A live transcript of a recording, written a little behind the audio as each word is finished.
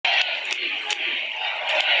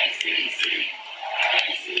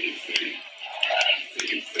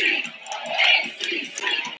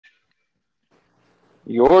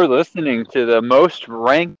You're listening to the most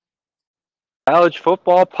ranked college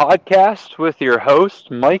football podcast with your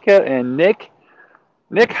hosts, Micah and Nick.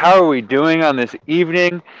 Nick, how are we doing on this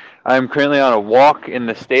evening? I'm currently on a walk in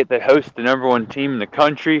the state that hosts the number one team in the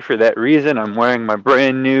country. For that reason, I'm wearing my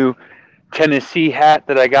brand new Tennessee hat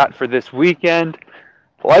that I got for this weekend.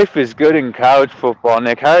 Life is good in college football.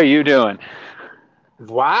 Nick, how are you doing?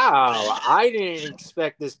 Wow, I didn't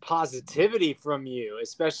expect this positivity from you,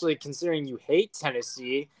 especially considering you hate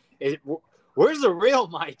Tennessee. Where's the real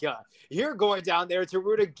Micah? You're going down there to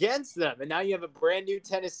root against them, and now you have a brand new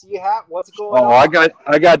Tennessee hat. What's going on?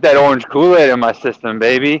 I got that orange Kool-Aid in my system,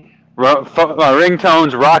 baby. My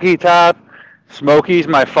ringtone's Rocky Top. Smokey's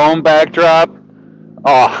my phone backdrop.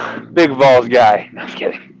 Oh, big balls guy. No, I'm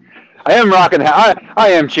kidding. I am rocking. I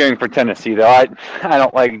am cheering for Tennessee though. I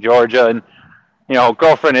don't like Georgia, and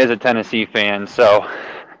girlfriend is a Tennessee fan, so.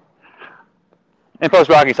 And plus,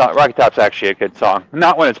 Rocky Top's actually a good song.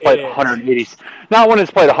 Not when it's played 180. Not when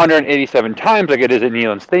it's played 187 times like it is at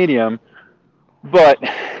Neyland Stadium, but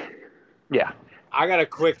yeah. I got a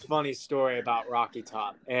quick funny story about Rocky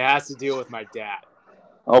Top. It has to deal with my dad.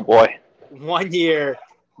 Oh boy. One year,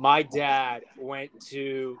 my dad went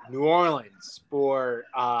to New Orleans for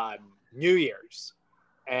New Year's.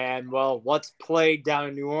 And, well, what's played down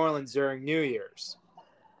in New Orleans during New Year's?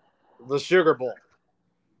 The Sugar Bowl.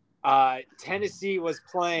 Tennessee was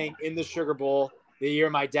playing in the Sugar Bowl the year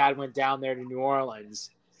my dad went down there to New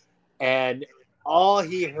Orleans. And all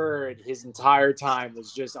he heard his entire time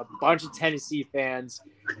was just a bunch of Tennessee fans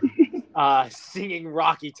singing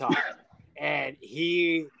Rocky Top. And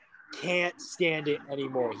he can't stand it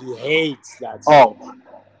anymore. He hates that song.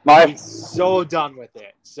 He's so done with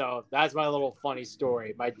it. So that's my little funny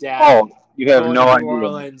story. My dad you have no idea. New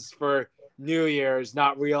Orleans for New Year's,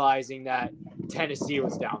 not realizing that Tennessee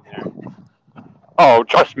was down there. Oh,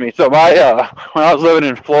 trust me. So when I was living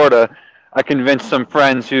in Florida, I convinced some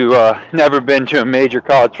friends who never been to a major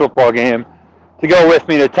college football game to go with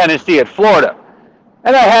me to Tennessee at Florida.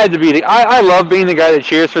 And I had to be I love being the guy that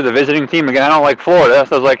cheers for the visiting team. Again, I don't like Florida,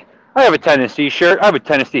 so I was like, I have a Tennessee shirt. I have a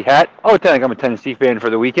Tennessee hat. I'll pretend like I'm a Tennessee fan for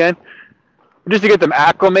the weekend. Just to get them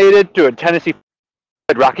acclimated to a Tennessee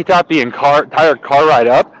Rocky Top, the entire car ride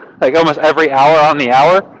up, like almost every hour on the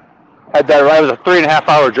hour. Had that ride. It was a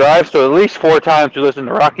 3.5-hour drive, so at least 4 times you listen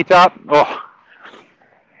to Rocky Top. Oh,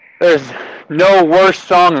 there's no worse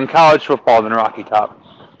song in college football than Rocky Top.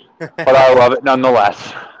 But I love it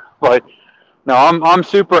nonetheless. But no, I'm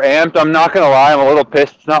super amped. I'm not gonna lie, I'm a little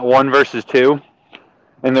pissed. It's not 1 versus 2.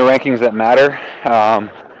 In the rankings that matter.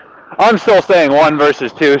 I'm still saying 1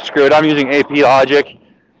 versus 2. Screw it. I'm using AP logic.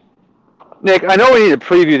 Nick, I know we need to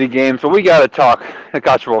preview the games, but we got to talk the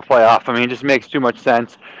college football playoff. I mean, it just makes too much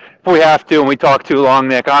sense. If we have to and we talk too long,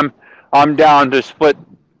 Nick, I'm down to split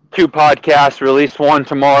 2 podcasts, release 1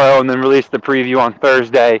 tomorrow, and then release the preview on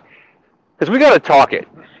Thursday. Because we got to talk it.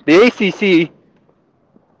 The ACC,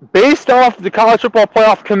 based off the college football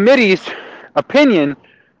playoff committee's opinion,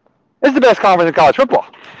 is the best conference in college football.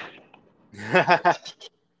 I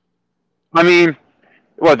mean,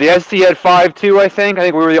 the SEC had 5-2, I think. I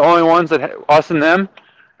think we were the only ones that had us and them.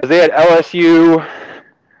 Because they had LSU.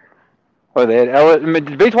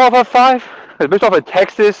 Did Big 12 have 5? Big 12 had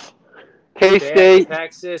Texas, K-State.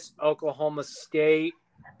 Texas, Oklahoma State,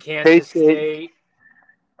 Kansas State.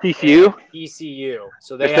 TCU? ECU.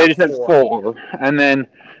 So they just had 4. And then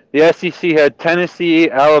the SEC had Tennessee,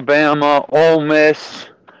 Alabama, Ole Miss.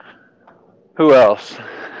 Who else?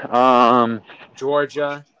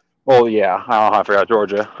 Georgia. Oh yeah, I forgot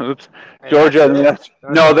Georgia. Oops, And Georgia. They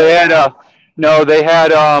had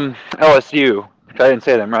LSU. I didn't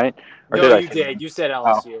say them right. Or no, did you did. You said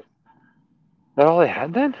LSU. Is that all they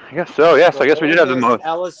had then? I guess so. Yes, I guess we did have the most.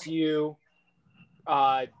 LSU,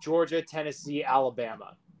 Georgia, Tennessee,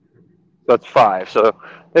 Alabama. That's 5. So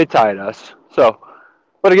they tied us. So,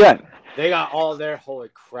 but again, they got all their. Holy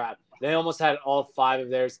crap! They almost had all 5 of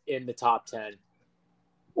theirs in the top 10.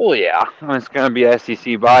 Well, yeah, it's going to be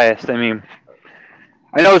SEC biased. I mean,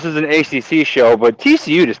 I know this is an ACC show, but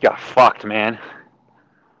TCU just got fucked, man.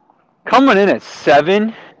 Coming in at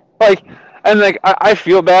 7, I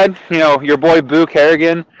feel bad. Your boy Boo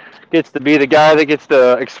Kerrigan gets to be the guy that gets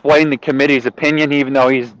to explain the committee's opinion, even though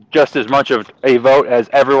he's just as much of a vote as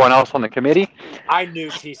everyone else on the committee. I knew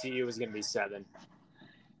TCU was going to be 7.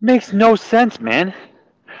 Makes no sense, man.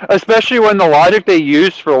 Especially when the logic they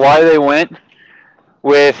used for why they went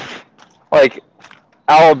with,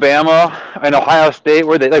 Alabama and Ohio State,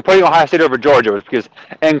 where they putting Ohio State over Georgia was because,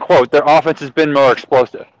 end quote, their offense has been more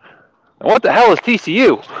explosive. What the hell is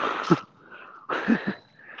TCU?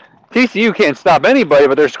 TCU can't stop anybody,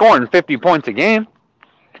 but they're scoring 50 points a game.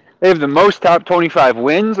 They have the most top 25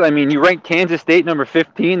 wins. I mean, you rank Kansas State number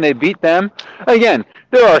 15. They beat them. Again,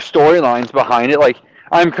 there are storylines behind it. Like,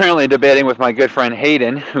 I'm currently debating with my good friend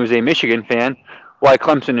Hayden, who's a Michigan fan, why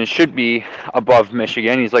Clemson should be above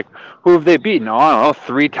Michigan. He's like, who have they beaten? Oh, I don't know,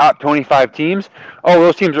 3 top 25 teams? Oh,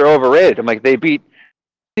 those teams are overrated. I'm like, they beat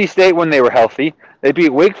NC State when they were healthy. They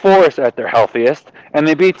beat Wake Forest at their healthiest. And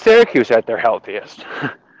they beat Syracuse at their healthiest.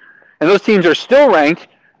 And those teams are still ranked.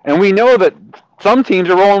 And we know that some teams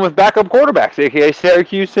are rolling with backup quarterbacks, a.k.a.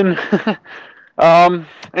 Syracuse and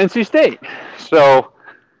NC State. So,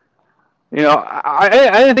 you know, I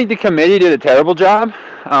didn't think the committee did a terrible job.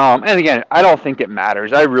 And again, I don't think it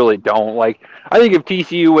matters. I really don't. Like, I think if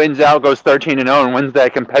TCU wins out, goes 13-0, and wins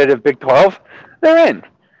that competitive Big 12, they're in.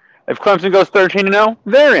 If Clemson goes 13-0,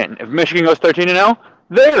 they're in. If Michigan goes 13-0,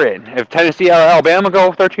 they're in. If Tennessee or Alabama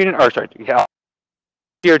go 13, or sorry,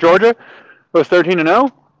 or Georgia goes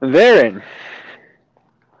 13-0, they're in.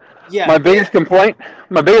 Yeah. My biggest complaint,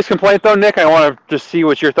 though, Nick, I want to just see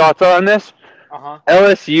what your thoughts are on this.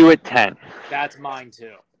 LSU at 10. That's mine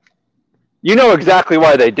too. You know exactly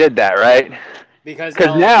why they did that, right? Because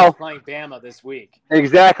now is playing Bama this week.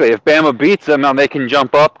 Exactly. If Bama beats them, now they can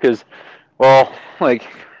jump up because, well,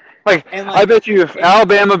 I bet you if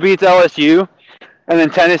Alabama beats LSU and then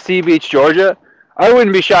Tennessee beats Georgia, I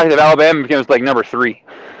wouldn't be shocked if Alabama becomes like number 3.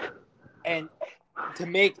 And to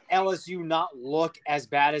make LSU not look as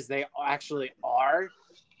bad as they actually are,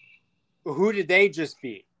 who did they just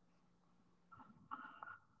beat?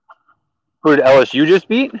 Who did LSU just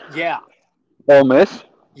beat? Yeah. Ole Miss?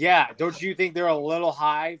 Yeah. Don't you think they're a little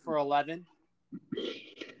high for 11?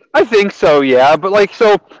 I think so, yeah. But,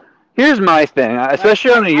 so here's my thing.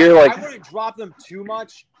 Especially on a year like... I wouldn't drop them too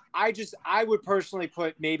much. I would personally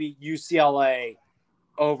put maybe UCLA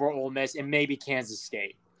over Ole Miss and maybe Kansas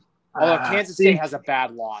State. Although Kansas State has a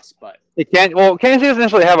bad loss, but... Kansas State doesn't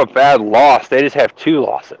necessarily have a bad loss. They just have 2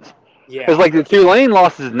 losses. Yeah. Because, the Tulane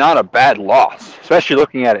loss is not a bad loss, especially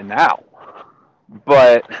looking at it now.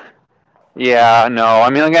 But, yeah, no. I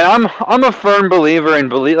mean, again, I'm a firm believer in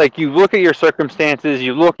you look at your circumstances,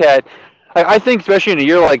 you look at, I think especially in a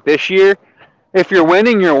year like this year, if you're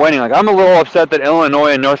winning, you're winning. I'm a little upset that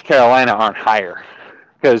Illinois and North Carolina aren't higher.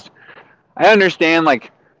 Because I understand,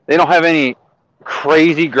 they don't have any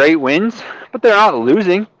crazy great wins, but they're not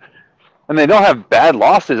losing. And they don't have bad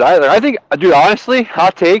losses either. I think, dude, honestly,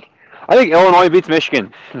 hot take, I think Illinois beats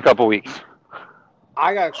Michigan in a couple weeks.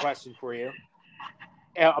 I got a question for you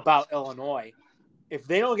about Illinois. If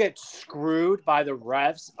they don't get screwed by the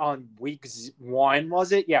refs on week 1,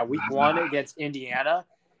 was it? Yeah, week 1 against Indiana,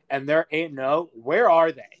 and they're 8-0, where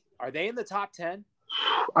are they? Are they in the top 10?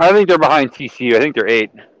 I think they're behind TCU. I think they're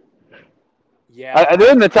 8. Yeah.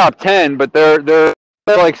 They're in the top 10, but they're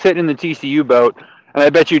sitting in the TCU boat, and I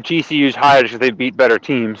bet you TCU's higher because they beat better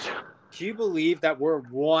teams. Do you believe that we're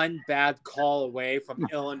one bad call away from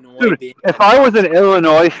Illinois being... If I was an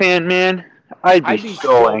Illinois fan, man, I'd be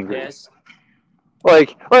so angry. Pissed.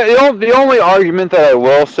 The only argument that I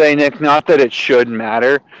will say, Nick, not that it should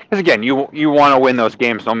matter, because again, you want to win those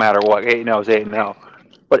games no matter what. 8-0 is 8-0.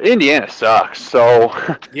 But Indiana sucks, so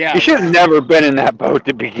yeah, you should have never been in that boat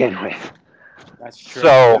to begin with. That's true.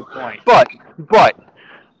 So, good point. but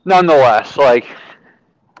nonetheless, I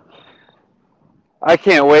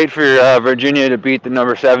can't wait for Virginia to beat the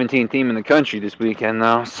number 17 team in the country this weekend,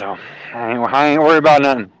 though. So I ain't worried about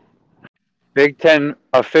nothing. Big Ten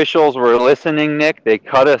officials were listening, Nick. They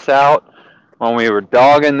cut us out when we were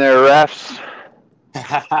dogging their refs.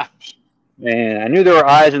 And I knew there were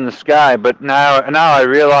eyes in the sky, but now I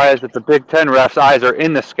realize that the Big Ten refs' eyes are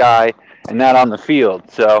in the sky and not on the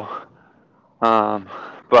field. So,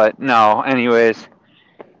 but no. Anyways,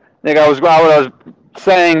 Nick, I was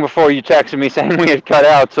saying before you texted me saying we had cut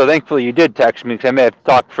out, so thankfully you did text me because I may have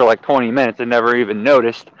talked for 20 minutes and never even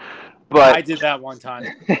noticed. But I did that one time.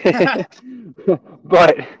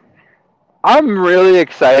 But I'm really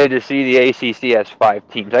excited to see the ACC has 5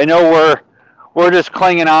 teams. I know we're just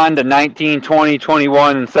clinging on to 19, 20,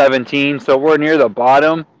 21, and 17, so we're near the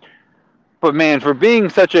bottom. But man, for being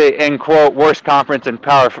such a, end quote, worst conference in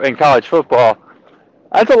college football,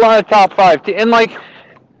 that's a lot of top 5 teams. And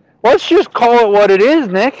let's just call it what it is,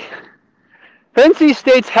 Nick. NC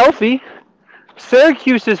State's healthy.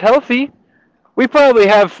 Syracuse is healthy. We probably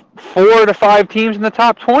have 4 to 5 teams in the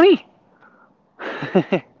top 20.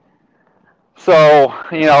 So,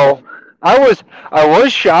 I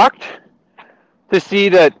was shocked to see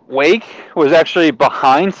that Wake was actually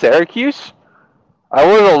behind Syracuse. I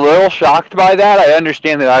was a little shocked by that. I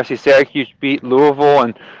understand that obviously Syracuse beat Louisville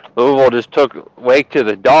and Louisville just took Wake to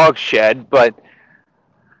the dog shed, but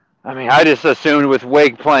I mean, I just assumed with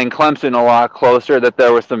Wake playing Clemson a lot closer that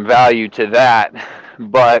there was some value to that.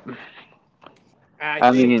 But, And I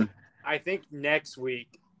I think mean, next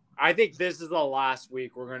week, I think this is the last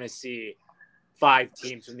week we're going to see 5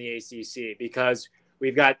 teams from the ACC because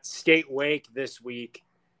we've got State Wake this week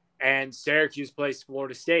and Syracuse plays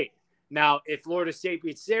Florida State. Now, if Florida State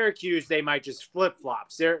beats Syracuse, they might just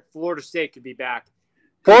flip-flop. Florida State could be back.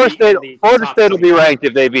 Florida State will be ranked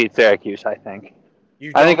if they beat Syracuse, I think.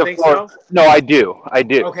 You I don't think think Florida, so? No, I do.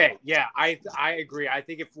 Okay, yeah, I agree. I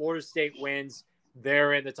think if Florida State wins,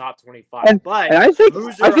 they're in the top 25. And I think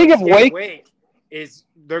if Wake is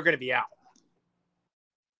they're going to be out.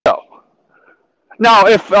 No. Now,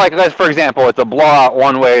 if like for example, it's a blowout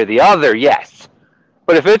one way or the other, yes.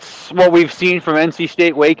 But if it's what we've seen from NC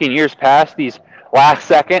State Wake in years past, these last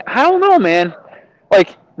second, I don't know, man.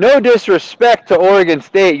 Like, no disrespect to Oregon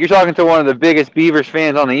State. You're talking to one of the biggest Beavers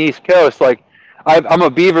fans on the East Coast. Like, I'm a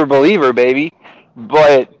Beaver believer, baby.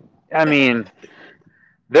 But, I mean,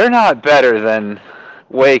 they're not better than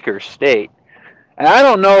Wake or State. And I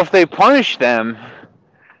don't know if they punish them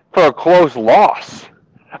for a close loss.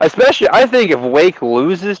 Especially, I think if Wake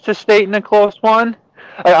loses to State in a close one,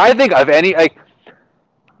 I think of any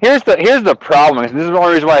here's the problem. And this is the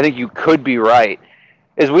only reason why I think you could be right.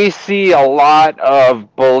 Is we see a lot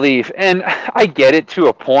of belief, and I get it to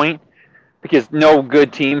a point because no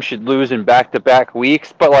good team should lose in back-to-back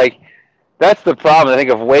weeks. But like, that's the problem. I think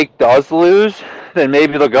if Wake does lose, then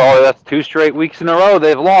maybe they'll go, "Oh, that's 2 straight weeks in a row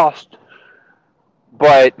they've lost."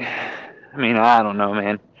 But I mean, I don't know,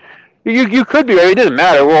 man. You could be right. It doesn't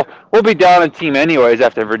matter. We'll be down a team anyways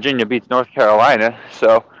after Virginia beats North Carolina.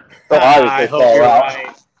 So I hope you're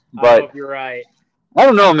right. But I hope you're right. I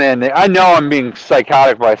don't know, man. I know I'm being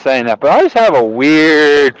psychotic by saying that, but I just have a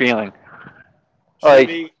weird feeling.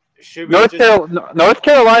 North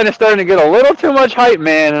Carolina's starting to get a little too much hype,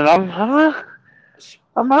 man, and I'm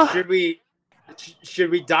not. Should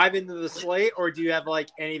we dive into the slate, or do you have like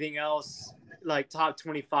anything else, like top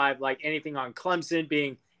 25, like anything on Clemson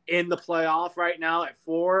being in the playoff right now at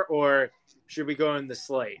 4, or should we go in the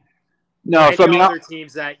slate? No, so I mean, other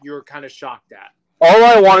teams that you're kind of shocked at. All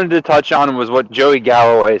I wanted to touch on was what Joey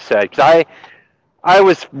Galloway said, because I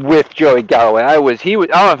was with Joey Galloway. I don't know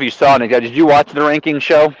if you saw it. Did you watch the ranking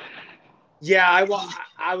show? Yeah,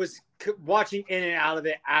 I was watching in and out of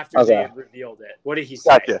it after they had revealed it. What did he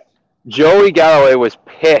say? Gotcha. Joey Galloway was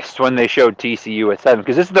pissed when they showed TCU at 7,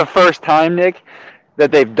 because this is the first time, Nick,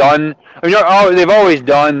 that they've done. I mean, they've always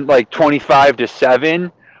done like 25 to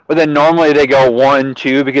 7. But then normally they go 1,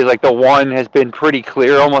 2 because like the 1 has been pretty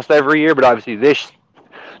clear almost every year. But obviously it's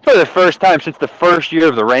probably the first time since the first year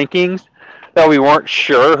of the rankings that we weren't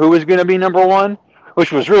sure who was going to be number 1,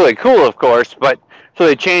 which was really cool, of course. But so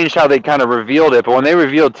they changed how they kind of revealed it. But when they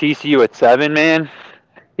revealed TCU at 7, man,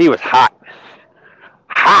 he was hot.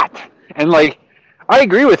 And like, I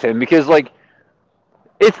agree with him because like,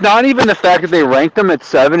 it's not even the fact that they ranked them at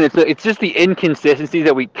 7. It's just the inconsistency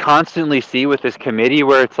that we constantly see with this committee,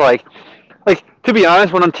 where it's like to be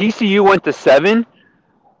honest, when TCU went to 7,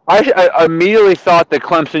 I immediately thought that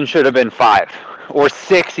Clemson should have been 5 or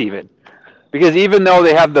 6 even, because even though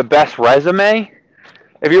they have the best resume,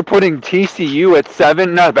 if you're putting TCU at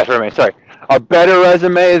 7, not the best resume, sorry, a better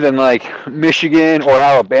resume than like Michigan or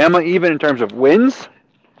Alabama, even in terms of wins.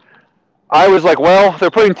 I was like, well, they're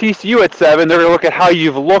putting TCU at 7. They're going to look at how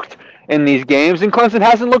you've looked in these games, and Clemson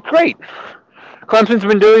hasn't looked great. Clemson's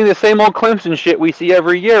been doing the same old Clemson shit we see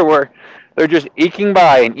every year, where they're just eking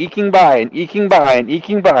by and eking by and eking by and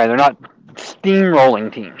eking by, and they're not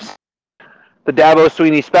steamrolling teams. The Dabo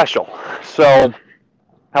Swinney special. So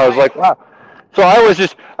I was like, wow. So I was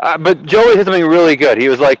just, but Joey said something really good. He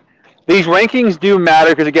was like, these rankings do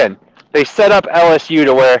matter because, again, they set up LSU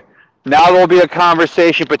to where now there'll be a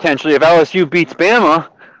conversation potentially if LSU beats Bama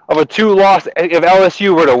of a 2-loss. If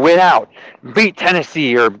LSU were to win out, beat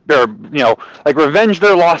Tennessee, or like revenge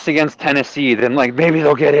their loss against Tennessee, then like maybe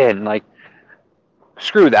they'll get in. Like,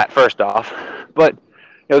 screw that first off. But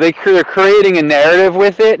they're creating a narrative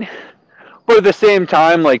with it. But at the same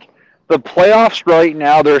time, like the playoffs right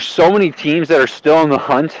now, there's so many teams that are still in the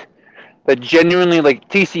hunt that genuinely, like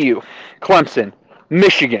TCU, Clemson,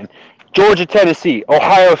 Michigan, Georgia, Tennessee,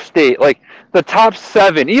 Ohio State, like the top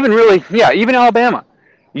 7, even Alabama.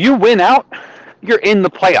 You win out, you're in the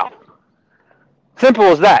playoff. Simple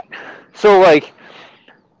as that. So like,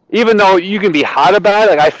 even though you can be hot about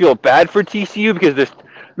it, like I feel bad for TCU because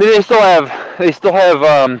they still have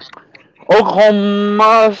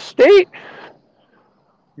Oklahoma State.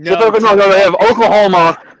 No, they have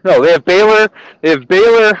Oklahoma. No, they have Baylor. They have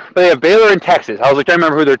Baylor and Texas. I was like, I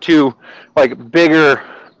remember who their 2 like bigger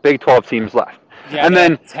Big 12 teams left. Yeah, and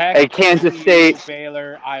then Tech, a Kansas TCU, State.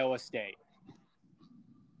 Baylor, Iowa State.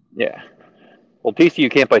 Yeah. Well,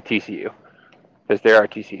 TCU can't play TCU because they are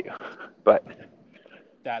TCU. But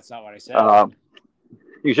That's not what I said. um,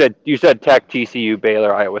 you said Tech, TCU,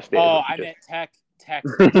 Baylor, Iowa State. Oh, I meant Tech,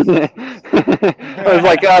 Texas. I was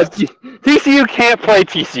like, TCU can't play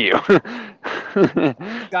TCU.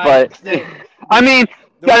 Guys, But I mean,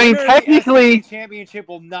 technically, the SEC championship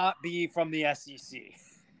will not be from the SEC.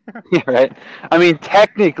 yeah, right. I mean,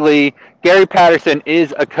 technically, Gary Patterson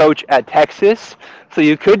is a coach at Texas, so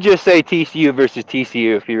you could just say TCU versus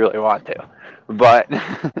TCU if you really want to. But,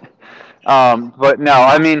 but no,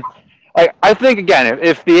 I mean, I think again,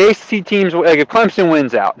 if the ACC teams, like if Clemson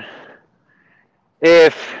wins out,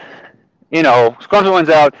 if Clemson wins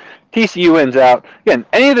out, TCU wins out, again,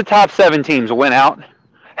 any of the top 7 teams win out.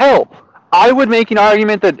 Hell, I would make an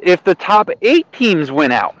argument that if the top 8 teams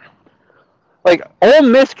win out, like Ole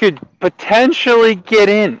Miss could potentially get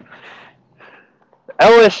in.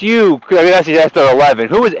 LSU, I guess that's at 11.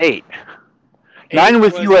 Who was 8? 9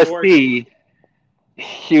 was USC.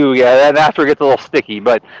 Yeah, that's where it gets a little sticky.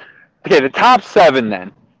 But okay, the top 7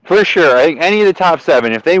 then, for sure. I think any of the top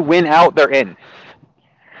 7, if they win out, they're in.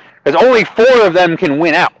 Because only 4 of them can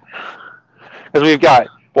win out. Because we've got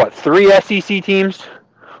 3 SEC teams,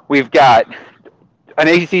 we've got an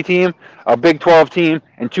ACC team, a Big 12 team,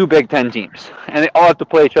 and 2 Big 10 teams, and they all have to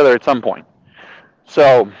play each other at some point.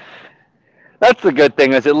 So that's the good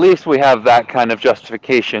thing, is at least we have that kind of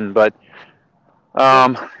justification. But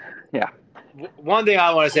yeah. One thing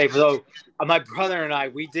I want to say, so my brother and I,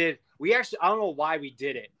 we actually, I don't know why we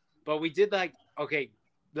did it, but we did okay,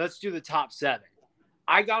 let's do the top 7.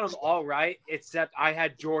 I got them all right, except I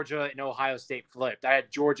had Georgia and Ohio State flipped. I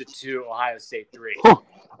had Georgia 2, Ohio State 3.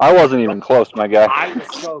 I wasn't even close, my guy. I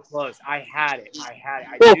was so close. I had it.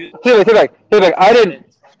 Hey back. I didn't.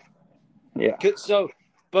 Yeah. So,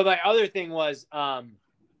 but my other thing was,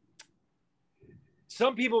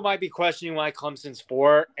 some people might be questioning why Clemson's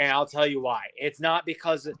 4, and I'll tell you why.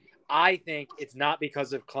 I think it's not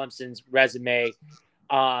because of Clemson's resume.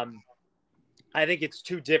 I think it's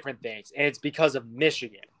 2 different things, and it's because of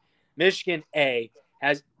Michigan. Michigan A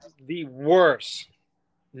has the worst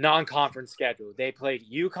non-conference schedule. They played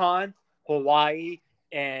UConn, Hawaii,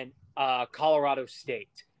 and Colorado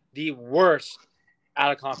State. The worst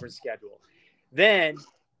out-of-conference schedule. Then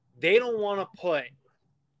they don't want to put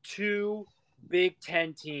 2 Big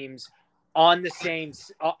Ten teams on the same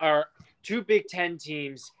or 2 Big Ten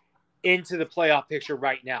teams into the playoff picture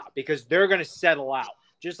right now because they're going to settle out.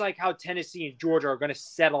 Just like how Tennessee and Georgia are going to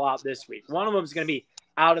settle out this week. One of them is going to be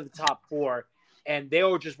out of the top 4, and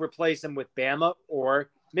they'll just replace them with Bama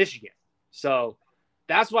or Michigan. So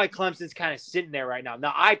that's why Clemson's kind of sitting there right now.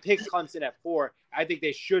 Now, I picked Clemson at 4. I think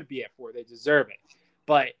they should be at 4. They deserve it.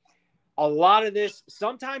 But a lot of this,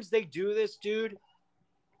 sometimes they do this, dude,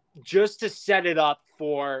 just to set it up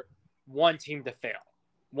for one team to fail,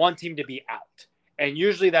 one team to be out. And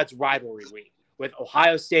usually that's rivalry week with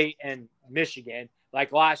Ohio State and Michigan.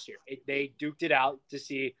 Like last year, they duked it out to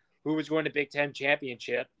see who was going to Big Ten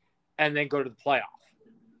championship and then go to the playoff.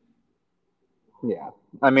 Yeah.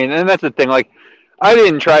 I mean, and that's the thing. Like, I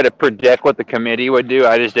didn't try to predict what the committee would do.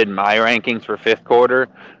 I just did my rankings for 5th quarter.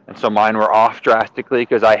 And so mine were off drastically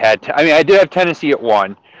because I did have Tennessee at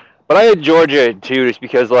 1, but I had Georgia at 2 just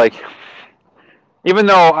because, like, even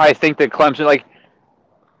though I think that Clemson, like,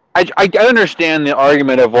 I understand the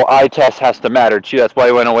argument of, well, eye test has to matter too. That's why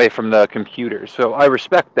I went away from the computers. So I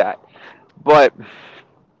respect that. But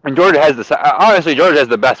Georgia has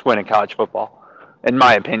the best win in college football, in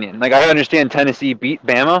my opinion. Like, I understand Tennessee beat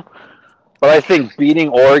Bama, but I think beating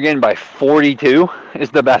Oregon by 42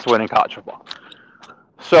 is the best win in college football.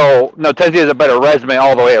 So, no, Tennessee has a better resume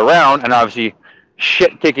all the way around, and obviously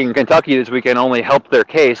shit-kicking Kentucky this weekend only helped their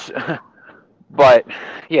case. But,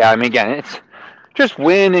 yeah, I mean, again, it's just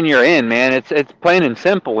win and you're in, man. It's plain and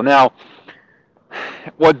simple. Now,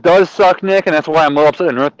 what does suck, Nick, and that's why I'm a little upset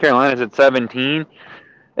that North Carolina's at 17,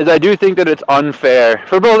 is I do think that it's unfair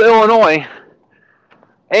for both Illinois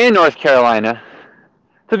and North Carolina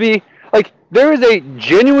to be, like, there is a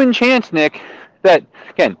genuine chance, Nick, that,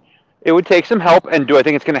 again, it would take some help, and do I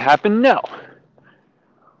think it's going to happen? No.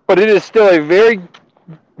 But it is still a very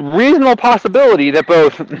reasonable possibility that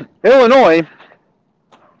both Illinois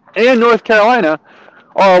and North Carolina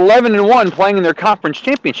are 11-1 playing in their conference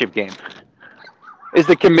championship game. Is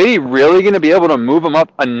the committee really going to be able to move them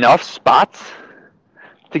up enough spots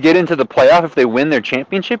to get into the playoff if they win their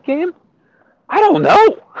championship game? I don't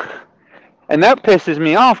know. And that pisses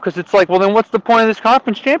me off because it's like, well, then what's the point of this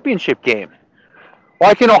conference championship game?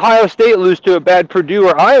 Why can Ohio State lose to a bad Purdue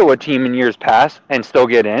or Iowa team in years past and still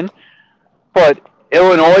get in? but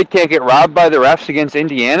Illinois can't get robbed by the refs against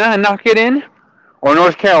Indiana and not get in, or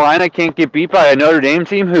North Carolina can't get beat by a Notre Dame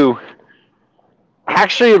team who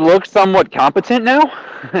actually looks somewhat competent now.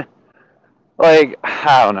 Like,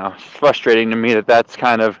 I don't know. It's frustrating to me that that's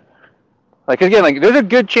kind of like, again, like there's a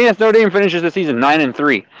good chance Notre Dame finishes the season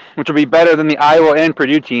 9-3, which will be better than the Iowa and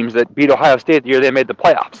Purdue teams that beat Ohio State the year they made the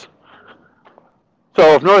playoffs.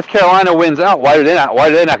 So if North Carolina wins out, why do they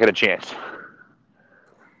not get a chance?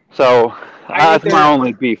 So that's my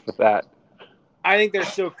only beef with that. I think there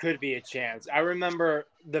still could be a chance. I remember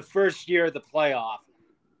the first year of the playoff,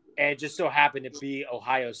 and it just so happened to be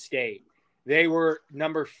Ohio State. They were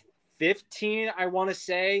number 15, I want to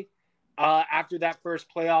say, after that first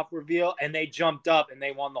playoff reveal, and they jumped up and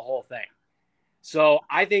they won the whole thing. So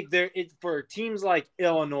I think for teams like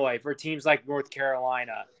Illinois, for teams like North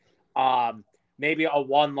Carolina, maybe a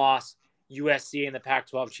one-loss USC in the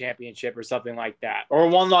Pac-12 championship or something like that, or a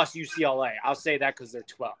one-loss UCLA. I'll say that because they're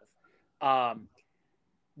 12.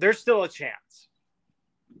 There's still a chance.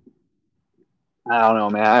 I don't know,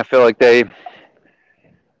 man. I feel like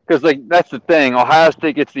because like that's the thing. Ohio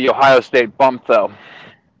State gets the Ohio State bump though.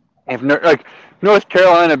 If North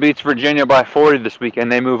Carolina beats Virginia by 40 this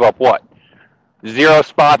weekend, they move up what? 0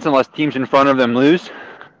 spots unless teams in front of them lose.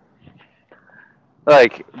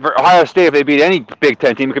 Like for Ohio State, if they beat any Big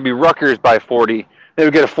Ten team, it could be Rutgers by 40. They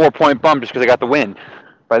would get a 4-point bump just because they got the win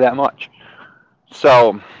by that much.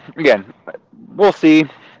 So again, we'll see.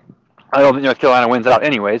 I don't think North Carolina wins out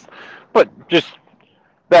anyways, but just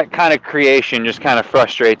that kind of creation just kind of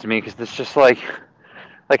frustrates me because it's just like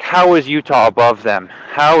how is Utah above them?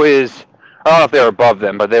 I don't know if they were above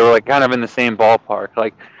them, but they were like kind of in the same ballpark.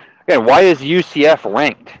 Like again, why is UCF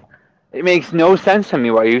ranked? It makes no sense to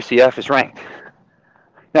me why UCF is ranked.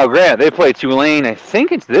 Now, granted, they play Tulane. I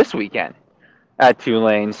think it's this weekend at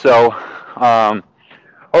Tulane. So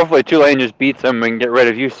hopefully Tulane just beats them and get rid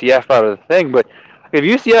of UCF out of the thing. But if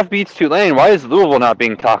UCF beats Tulane, why is Louisville not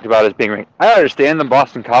being talked about as being ranked? I understand the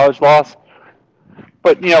Boston College loss.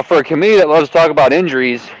 But, for a committee that loves to talk about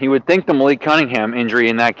injuries, you would think the Malik Cunningham injury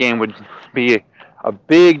in that game would be a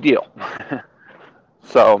big deal.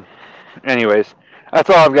 So, anyways, that's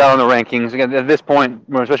all I've got on the rankings. Again, at this point,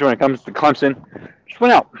 especially when it comes to Clemson, just win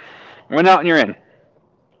out. Win out and you're in.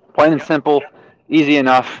 Plain and simple, easy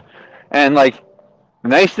enough. And, the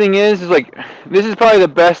nice thing is this is probably the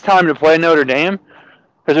best time to play Notre Dame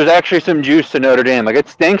because there's actually some juice to Notre Dame. It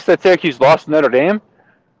stinks that Syracuse lost to Notre Dame,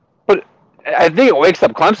 but I think it wakes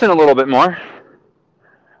up Clemson a little bit more.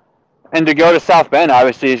 And to go to South Bend,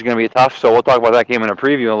 obviously, is going to be tough, so we'll talk about that game in a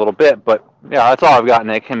preview in a little bit. But, yeah, that's all I've got,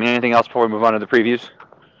 Nick. Anything else before we move on to the previews?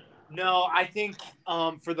 No, I think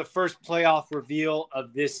for the first playoff reveal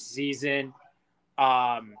of this season,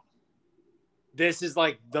 this is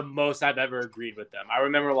the most I've ever agreed with them. I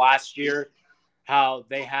remember last year how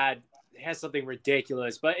they had something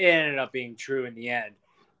ridiculous, but it ended up being true in the end.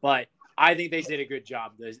 But I think they did a good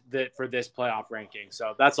job for this playoff ranking.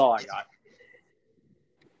 So that's all I got.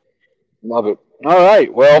 Love it. All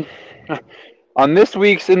right. Well, on this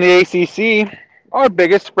week's in the ACC, our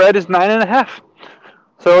biggest spread is 9.5.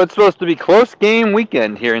 So it's supposed to be close game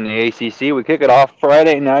weekend here in the ACC. We kick it off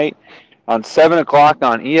Friday night on 7 o'clock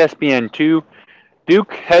on ESPN2.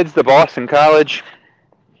 Duke heads to Boston College.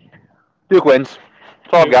 Duke wins.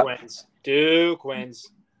 That's all I've got. Duke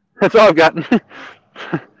wins. That's all I've got. And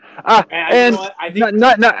I think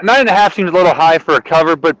 9.5 seems a little high for a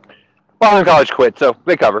cover, but Boston College quit, so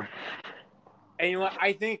they cover. And you know what?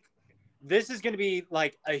 I think this is going to be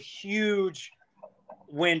a huge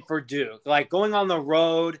win for Duke. Going on the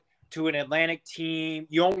road to an Atlantic team.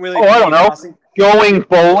 You don't really. I don't know. Going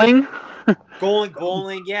bowling. Going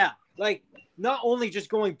bowling, yeah. Not only just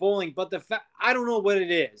going bowling, but the fact I don't know what it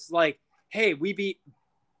is. Hey, we beat.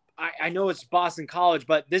 I know it's Boston College,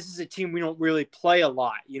 but this is a team we don't really play a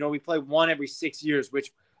lot. We play one every 6 years,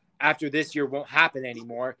 which after this year won't happen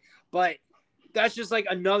anymore. But that's just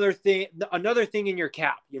another thing in your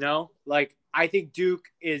cap. I think Duke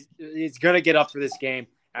is gonna get up for this game.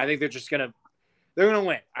 I think they're gonna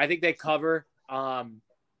win. I think they cover.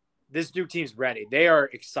 This Duke team's ready. They are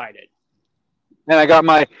excited. And I got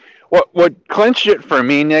what clinched it for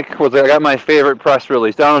me, Nick, was I got my favorite press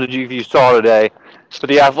release. I don't know if you saw today, but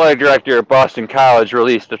the athletic director at Boston College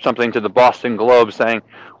released something to the Boston Globe saying,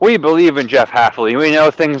 "We believe in Jeff Hafley. We know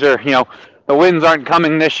things are, the wins aren't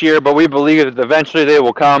coming this year, but we believe that eventually they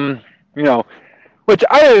will come." Which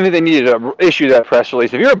I don't even think they needed to issue that press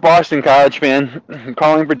release. If you're a Boston College fan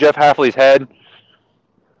calling for Jeff Hafley's head,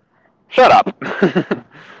 shut up.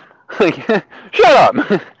 Shut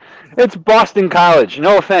up. It's Boston College.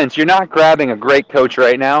 No offense. You're not grabbing a great coach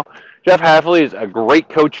right now. Jeff Hafley is a great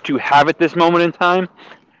coach to have at this moment in time.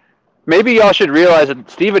 Maybe y'all should realize that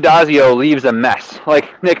Steve Addazio leaves a mess.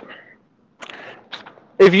 Like, Nick,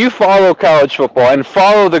 if you follow college football and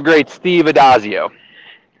follow the great Steve Addazio,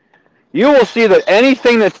 you will see that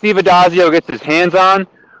anything that Steve Addazio gets his hands on,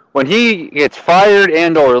 when he gets fired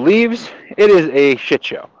and or leaves, it is a shit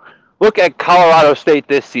show. Look at Colorado State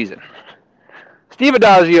this season. Steve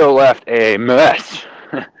Addazio left a mess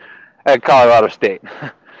at Colorado State.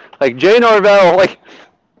 Like, Jay Norvell, like,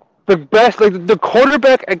 the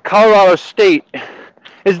quarterback at Colorado State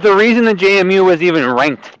is the reason that JMU was even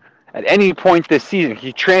ranked at any point this season.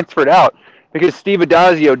 He transferred out because Steve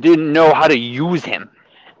Addazio didn't know how to use him.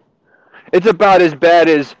 It's about as bad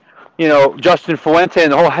as, Justin Fuente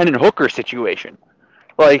and the whole Hendon Hooker situation.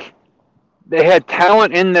 Like, they had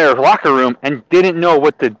talent in their locker room and didn't know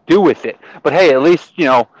what to do with it. But hey, at least,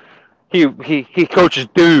 he coaches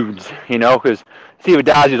dudes, because Steve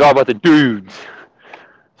Addazio is all about the dudes.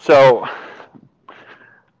 So,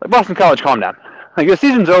 like, Boston College, calm down. Like, the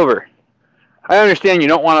season's over. I understand you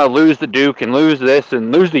don't want to lose the Duke and lose this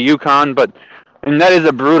and lose the UConn, and that is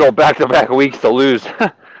a brutal back-to-back weeks to lose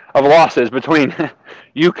of losses between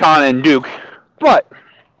UConn and Duke. But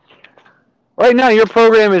right now, your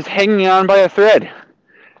program is hanging on by a thread.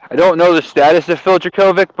 I don't know the status of Phil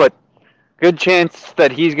Dracovic, but good chance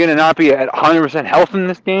that he's going to not be at 100% health in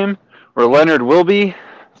this game, or Leonard will be.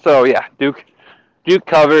 So, yeah, Duke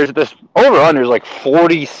covers. This over-under is like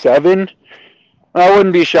 47. I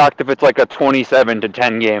wouldn't be shocked if it's like a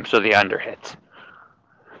 27-10 game, so the under hits.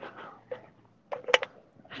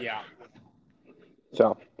 Yeah.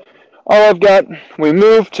 So, all I've got, we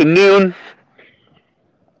move to noon.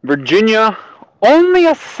 Virginia, only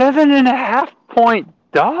a 7.5-point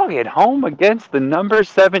dog at home against the number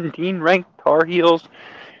 17 ranked Tar Heels.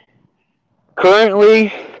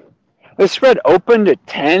 Currently, the spread opened at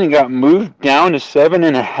 10 and got moved down to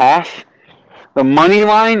 7.5. The money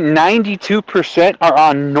line, 92% are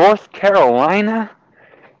on North Carolina.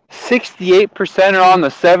 68% are on the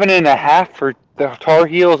 7.5 for the Tar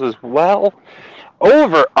Heels as well.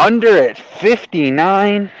 Over under at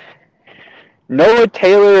 59. Noah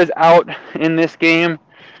Taylor is out in this game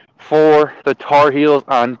for the Tar Heels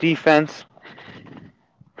on defense.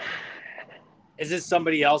 Is this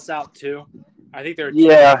somebody else out too? I think there are two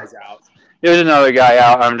guys out. There's another guy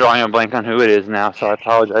out. I'm drawing a blank on who it is now, so I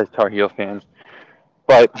apologize, Tar Heel fans.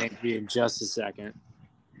 But maybe in just a second.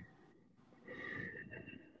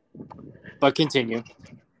 But continue.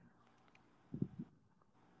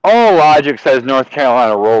 All logic says North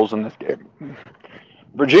Carolina rolls in this game.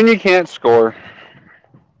 Virginia can't score.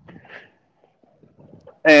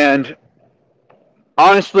 And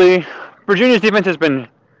honestly, Virginia's defense has been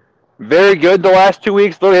very good the last 2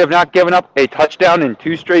 weeks. Literally have not given up a touchdown in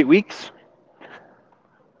 2 straight weeks.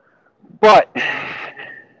 But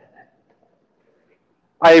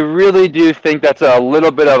I really do think that's a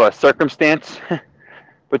little bit of a circumstance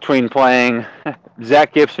between playing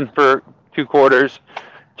Zach Gibson for 2 quarters,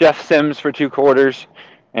 Jeff Sims for 2 quarters,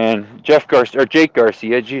 and Jake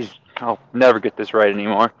Garcia. Jeez, I'll never get this right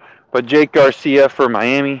anymore. But Jake Garcia for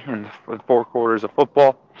Miami and for 4 quarters of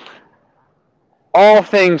football. All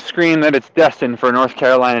things scream that it's destined for North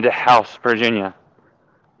Carolina to house Virginia.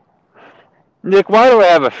 Nick, why do I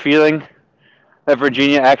have a feeling that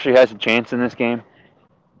Virginia actually has a chance in this game?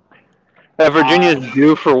 That Virginia's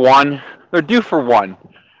due for one. They're due for one.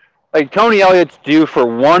 Like, Tony Elliott's due for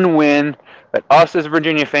one win that us as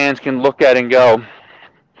Virginia fans can look at and go,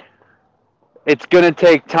 it's going to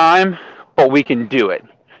take time, but we can do it.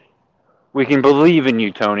 We can believe in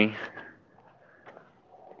you, Tony.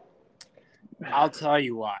 I'll tell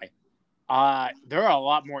you why. There are a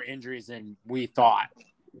lot more injuries than we thought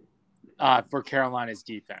for Carolina's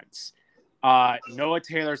defense. Noah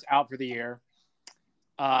Taylor's out for the year.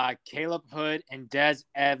 Caleb Hood and Des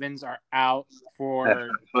Evans are out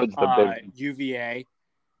for UVA.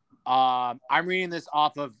 I'm reading this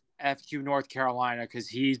off of FQ North Carolina because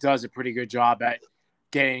he does a pretty good job at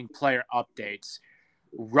getting player updates.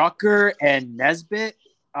 Rucker and Nesbitt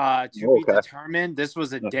to be determined. This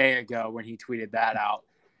was a day ago when he tweeted that out.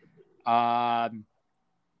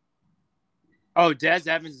 Des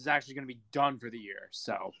Evans is actually going to be done for the year.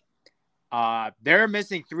 So they're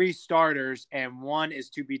missing 3 starters and 1 is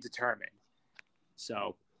to be determined.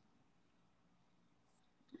 So,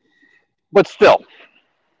 but still,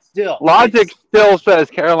 logic still says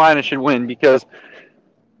Carolina should win because,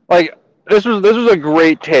 like, this was a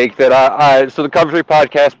great take that so the Cover 3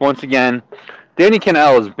 podcast, once again, Danny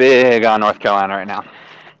Kanell is big on North Carolina right now.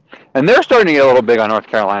 And they're starting to get a little big on North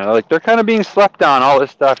Carolina. Like, they're kind of being slept on, all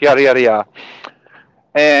this stuff, yada, yada, yada.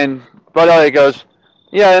 And Bud Elliott goes,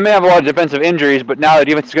 Yeah, they may have a lot of defensive injuries, but now the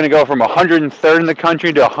defense is going to go from 103rd in the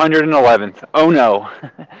country to 111th. Oh no.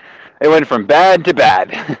 It went from bad to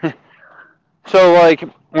bad. So, like,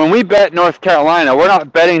 when we bet North Carolina, we're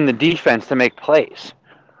not betting the defense to make plays.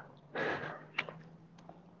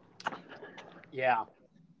 Yeah,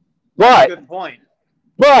 that's a But, good point.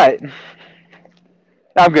 but,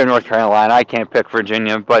 I'm good North Carolina. I can't pick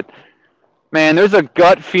Virginia, but man, there's a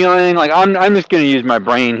gut feeling. Like I'm just gonna use my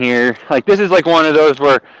brain here. Like this is like one of those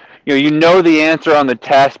where you know the answer on the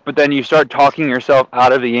test, but then you start talking yourself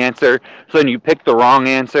out of the answer, so then you pick the wrong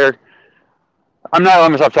answer. I'm not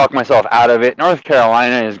letting myself talk myself out of it. North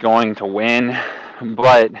Carolina is going to win,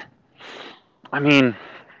 but I mean,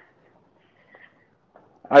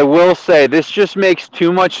 I will say this just makes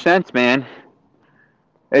too much sense, man.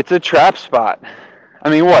 It's a trap spot. I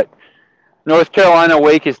mean, what? North Carolina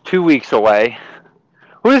Wake is 2 weeks away.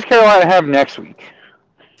 Who does Carolina have next week?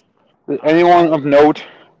 Anyone of note?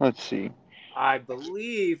 Let's see. I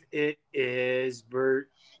believe it is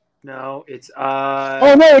No, it's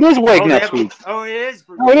Oh no, it is Wake next week. Oh, it is.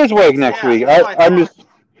 Oh, it is Wake next week.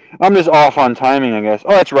 I'm just off on timing, I guess.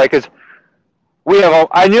 Oh, that's right, because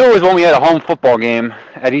I knew it was when we had a home football game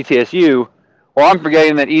at ETSU. Well, I'm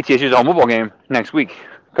forgetting that ETSU's a home football game next week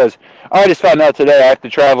because I just found out today I have to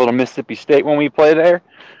travel to Mississippi State when we play there,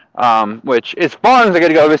 which is fun because I get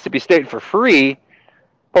to go to Mississippi State for free,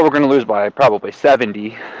 but we're going to lose by probably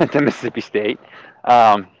 70 to Mississippi State.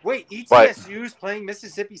 Wait, ETSU is playing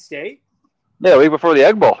Mississippi State? Yeah, the week before the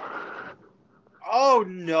Egg Bowl. Oh,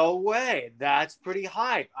 no way. That's pretty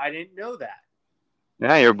hype. I didn't know that.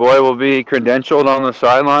 Yeah, your boy will be credentialed on the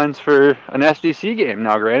sidelines for an SEC game.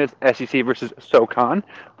 Now, granted, it's SEC versus SoCon,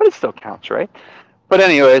 but it still counts, right? But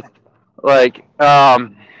anyways, like,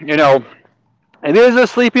 it is a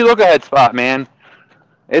sleepy look-ahead spot, man.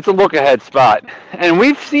 It's a look-ahead spot. And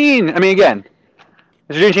we've seen, I mean, again,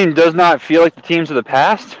 this Virginia team does not feel like the teams of the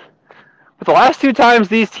past. But the last two times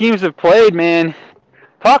these teams have played, man,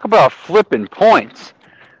 talk about flipping points.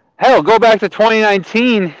 Hell, go back to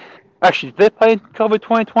 2019. Actually, did they play COVID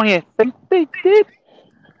 2020? I think they did.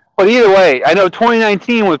 But either way, I know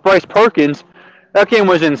 2019 with Bryce Perkins, that game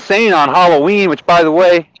was insane on Halloween, which, by the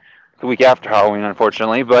way, the week after Halloween,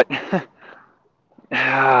 unfortunately. But,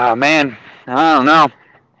 man, I don't know.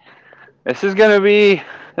 This is going to be,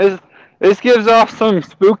 this gives off some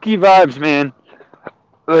spooky vibes, man.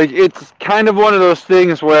 Like, it's kind of one of those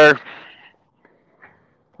things where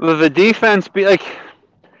the defense be like,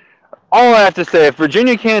 all I have to say, if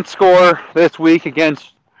Virginia can't score this week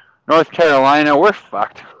against North Carolina, we're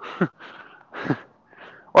fucked.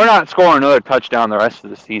 We're not scoring another touchdown the rest of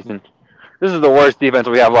the season. This is the worst defense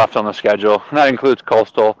we have left on the schedule. And that includes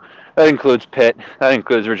Coastal. That includes Pitt. That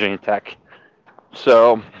includes Virginia Tech.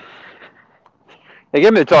 So, they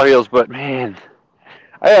give me the Tar Heels, but man,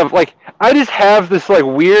 I just have this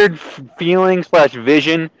weird feeling /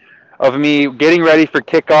 vision of me getting ready for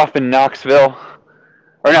kickoff in Knoxville.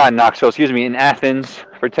 Or not in Knoxville, excuse me, in Athens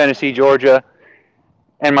for Tennessee, Georgia.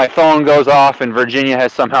 And my phone goes off and Virginia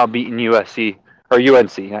has somehow beaten USC. Or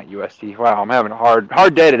UNC, not USC. Wow, I'm having a hard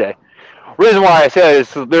day today. Reason why I say that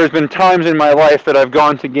is there's been times in my life that I've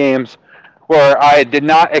gone to games where I did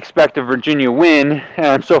not expect a Virginia win, and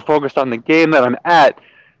I'm so focused on the game that I'm at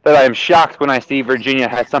that I am shocked when I see Virginia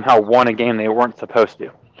has somehow won a game they weren't supposed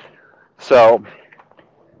to. So,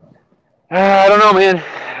 I don't know, man.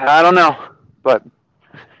 I don't know. But,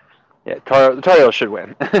 yeah, the Tar Heels should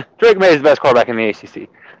win. Drake May is the best quarterback in the ACC.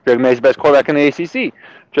 Drake May is the best quarterback in the ACC.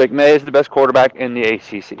 Drake May is the best quarterback in the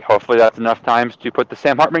ACC. Hopefully that's enough times to put the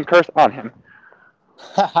Sam Hartman curse on him.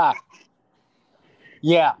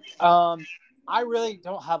 Yeah. I really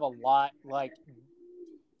don't have a lot. Like,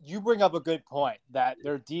 you bring up a good point that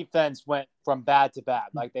their defense went from bad to bad.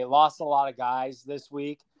 Like, they lost a lot of guys this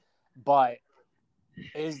week, but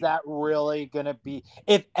is that really going to be,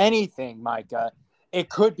 if anything, Micah, it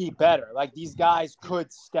could be better. Like, these guys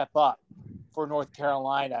could step up for North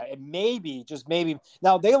Carolina. And maybe, just maybe,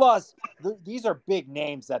 now they lost, these are big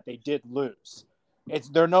names that they did lose.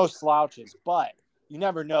 They're no slouches, but you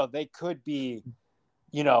never know. They could be,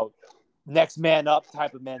 next man up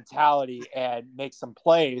type of mentality and make some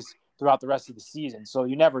plays throughout the rest of the season. So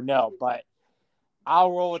you never know, but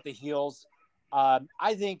I'll roll with the Heels. I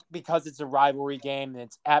think because it's a rivalry game and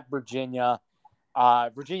it's at Virginia,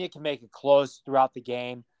 Virginia can make it close throughout the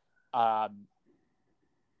game. I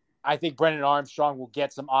think Brennan Armstrong will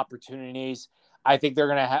get some opportunities. I think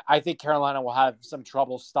I think Carolina will have some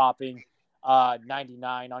trouble stopping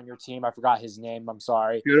 99 on your team. I forgot his name. I'm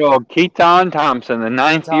sorry. Good old Keaton Thompson, the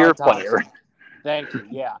ninth-year player. Thank you.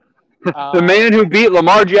 Yeah. The man who beat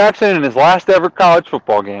Lamar Jackson in his last ever college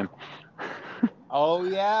football game. Oh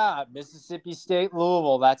yeah, Mississippi State,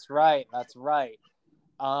 Louisville. That's right. That's right.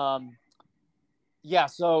 Yeah.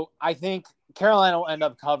 So I think Carolina will end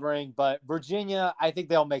up covering, but Virginia, I think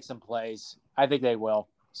they'll make some plays. I think they will.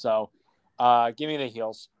 So, give me the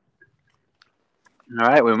Heels. All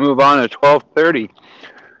right, we move on to 12:30.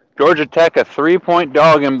 Georgia Tech, a 3-point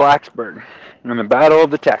dog in Blacksburg in the Battle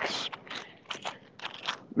of the Techs.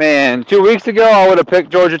 Man, 2 weeks ago I would have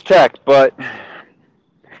picked Georgia Tech, but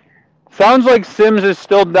sounds like Sims is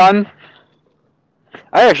still done.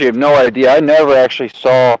 I actually have no idea. I never actually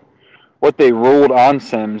saw what they ruled on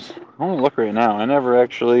Sims. I want to look right now. I never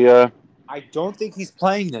actually. I don't think he's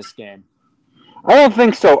playing this game. I don't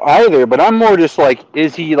think so either. But I'm more just like,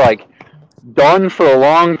 is he like done for a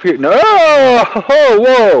long period? No!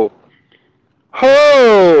 Whoa!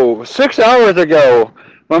 Whoa! 6 hours ago,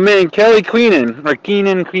 my man Kelly Queenan, or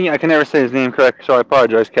Keenan, I can never say his name correct, so I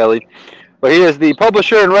apologize, Kelly. But he is the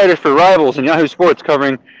publisher and writer for Rivals and Yahoo Sports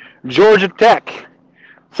covering Georgia Tech.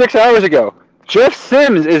 6 hours ago, Jeff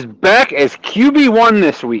Sims is back as QB1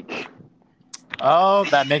 this week. Oh,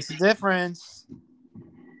 that makes a difference.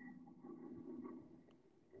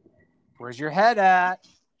 Where's your head at?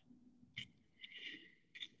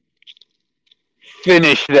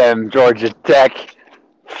 Finish them, Georgia Tech.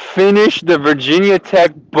 Finish the Virginia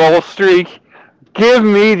Tech bowl streak. Give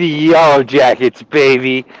me the Yellow Jackets,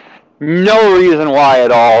 baby. No reason why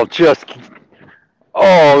at all. Just,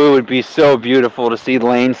 oh, it would be so beautiful to see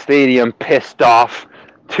Lane Stadium pissed off.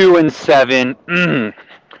 2-7.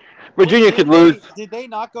 Virginia could lose. Did they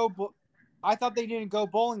not go? I thought they didn't go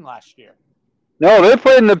bowling last year. No, they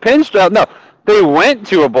played in the Pinstripe. No, they went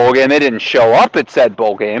to a bowl game. They didn't show up at said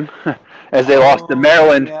bowl game, as they lost to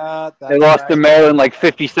Maryland. Yeah, they lost to Maryland like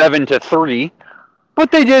 57-3, but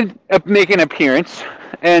they did make an appearance,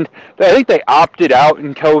 and I think they opted out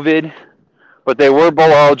in COVID, but they were bowl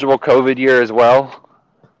eligible COVID year as well.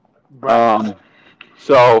 Right.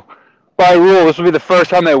 So by rule, this would be the first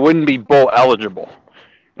time they wouldn't be bowl eligible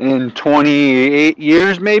in 28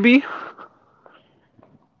 years, maybe.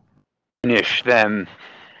 Finish them.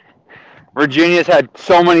 Virginia's had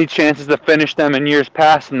so many chances to finish them in years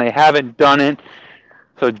past, and they haven't done it.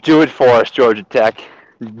 So do it for us, Georgia Tech.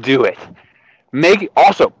 Do it.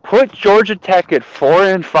 Also put Georgia Tech at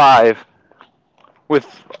 4-5. With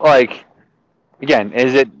like, again,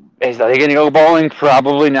 is they going to go bowling?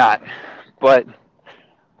 Probably not. But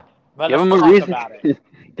give them a reason.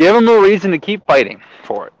 Give them a reason to keep fighting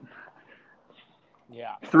for it.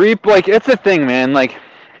 Yeah. It's a thing, man. Like,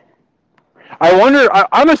 I wonder,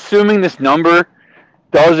 I'm assuming this number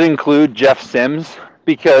does include Jeff Sims,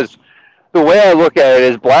 because the way I look at it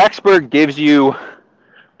is Blacksburg gives you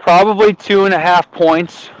probably 2.5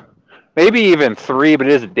 points, maybe even 3, but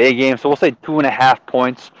it is a day game, so we'll say 2.5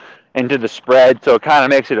 points into the spread, so it kind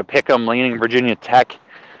of makes it a pick-em leaning Virginia Tech.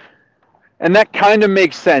 And that kind of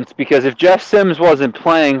makes sense, because if Jeff Sims wasn't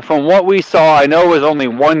playing, from what we saw, I know it was only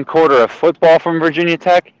 1 quarter of football from Virginia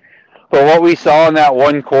Tech, but what we saw in that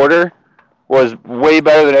 1 quarter was way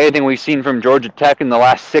better than anything we've seen from Georgia Tech in the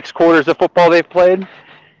last 6 quarters of football they've played.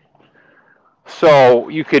 So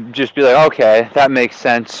you could just be like, okay, that makes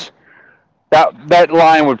sense. That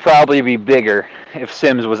line would probably be bigger if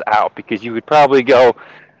Sims was out, because you could probably go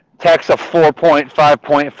Tech's a 4-point,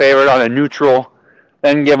 5-point favorite on a neutral,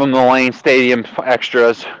 then give them the Lane Stadium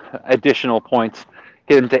extras, additional points,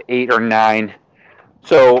 get them to 8 or 9.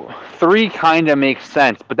 So 3 kind of makes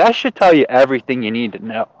sense, but that should tell you everything you need to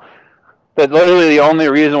know. But literally the only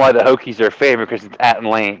reason why the Hokies are favored because it's at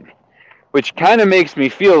Lane, which kind of makes me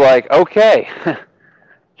feel like, okay,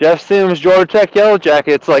 Jeff Sims, Georgia Tech Yellow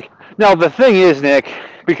Jackets. Like, now the thing is, Nick,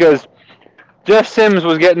 because Jeff Sims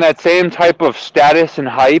was getting that same type of status and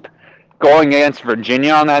hype going against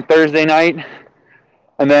Virginia on that Thursday night,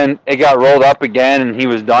 and then it got rolled up again, and he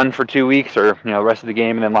was done for 2 weeks, or the rest of the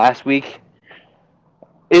game, and then last week.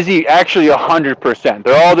 Is he actually 100%?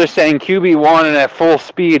 They're all just saying QB1 and at full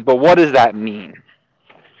speed, but what does that mean?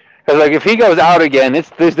 Because like if he goes out again,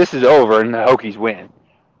 this is over and the Hokies win.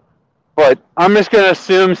 But I'm just going to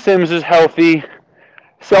assume Sims is healthy.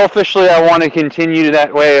 Selfishly, I want to continue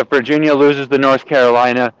that way. If Virginia loses to North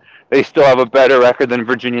Carolina, they still have a better record than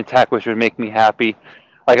Virginia Tech, which would make me happy.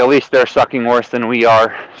 Like at least they're sucking worse than we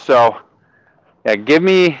are. So yeah, give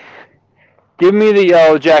me the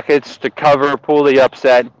Yellow Jackets to pull the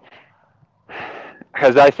upset,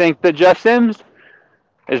 because I think that Jeff Sims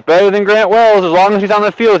is better than Grant Wells. As long as he's on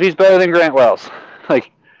the field, he's better than Grant Wells.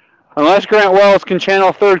 Like, unless Grant Wells can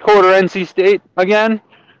channel third quarter NC State again,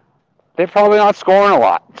 they're probably not scoring a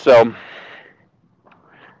lot. So,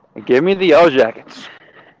 give me the Yellow Jackets.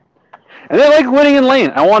 And they like winning in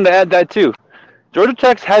Lane. I wanted to add that too. Georgia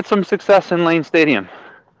Tech's had some success in Lane Stadium.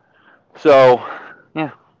 So,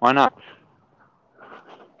 yeah, why not?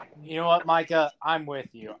 You know what, Micah? I'm with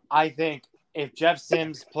you. I think if Jeff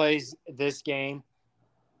Sims plays this game,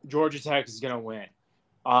 Georgia Tech is going to win.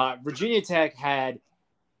 Virginia Tech had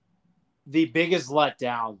the biggest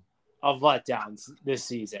letdown of letdowns this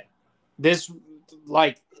season.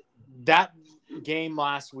 That game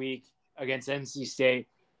last week against NC State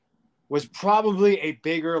was probably a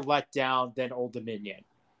bigger letdown than Old Dominion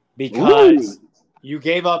because you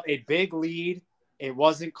gave up a big lead. It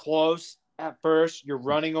wasn't close at first. You're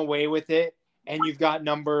running away with it, and you've got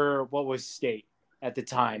what was State at the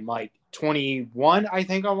time? Like 21, I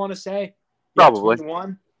think I want to say. Probably.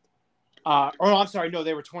 21. I'm sorry. No,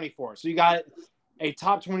 they were 24. So you got a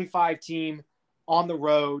top 25 team on the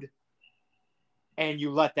road, and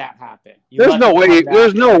you let that happen. There's no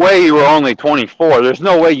way you were only 24. There's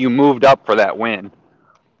no way you moved up for that win.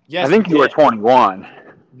 Yes, I think you were 21.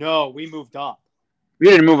 No, we moved up. We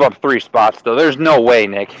didn't move up 3 spots, though. There's no way,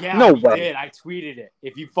 Nick. Yeah, no we way. did. I tweeted it.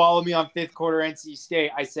 If you follow me on Fifth Quarter NC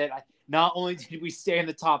State, I said not only did we stay in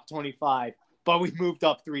the top 25, but we moved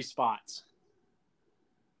up 3 spots.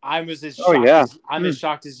 I was as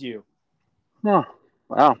shocked as you. Oh,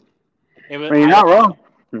 wow. You're not wrong.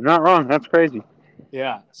 You're not wrong. That's crazy.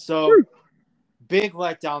 Yeah. So big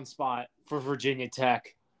letdown spot for Virginia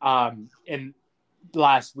Tech in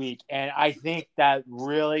last week. And I think that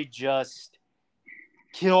really just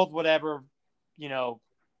killed whatever,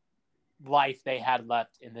 life they had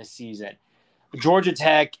left in this season. Georgia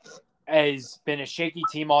Tech has been a shaky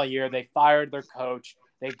team all year. They fired their coach.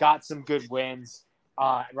 They got some good wins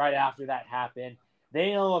right after that happened. They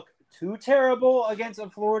didn't look too terrible against a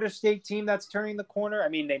Florida State team that's turning the corner. I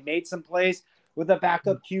mean, they made some plays with a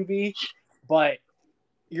backup QB, but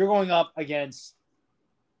you're going up against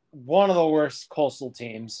one of the worst coastal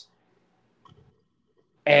teams.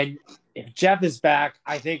 And if Jeff is back,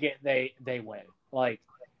 I think they win. Like,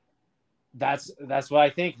 that's what I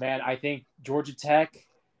think, man. I think Georgia Tech,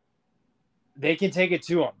 they can take it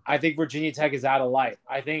to them. I think Virginia Tech is out of life.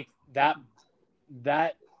 I think that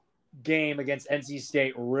game against NC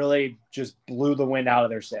State really just blew the wind out of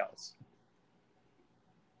their sails.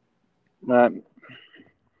 Yeah,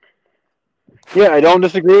 I don't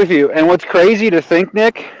disagree with you. And what's crazy to think,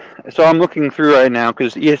 Nick, so I'm looking through right now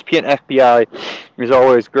because ESPN FPI is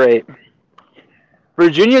always great.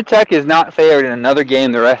 Virginia Tech is not favored in another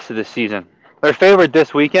game the rest of the season. They're favored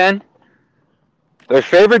this weekend. They're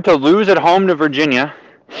favored to lose at home to Virginia.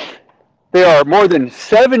 They are more than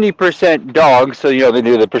 70% dogs, so they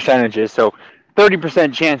do the percentages. So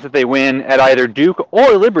 30% chance that they win at either Duke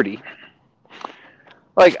or Liberty.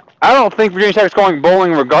 Like, I don't think Virginia Tech is going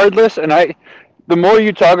bowling regardless. And the more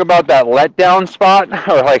you talk about that letdown spot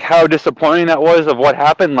or like how disappointing that was of what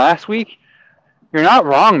happened last week, you're not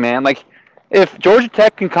wrong, man. Like, if Georgia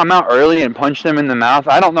Tech can come out early and punch them in the mouth,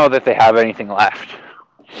 I don't know that they have anything left.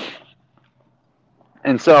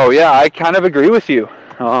 And so, yeah, I kind of agree with you.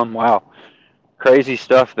 Wow. Crazy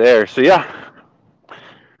stuff there. So, yeah,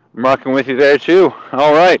 I'm rocking with you there, too.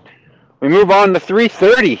 All right. We move on to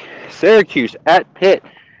 3:30. Syracuse at Pitt.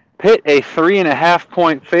 Pitt, a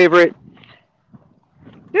 3.5-point favorite.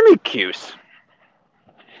 Give me Cuse.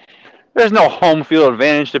 There's no home field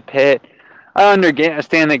advantage to Pitt. I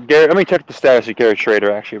understand that Garrett. Let me check the status of Garrett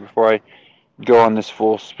Schrader, actually, before I go on this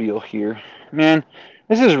full spiel here. Man,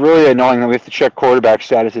 this is really annoying that we have to check quarterback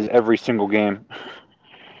statuses every single game.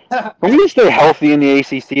 When we stay healthy in the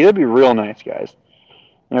ACC, that'd be real nice, guys.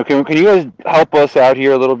 Can you guys help us out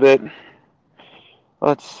here a little bit?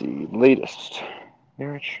 Let's see. Latest.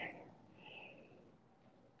 Garrett Schrader.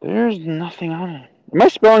 There's nothing on it. Am I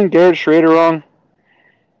spelling Garrett Schrader wrong?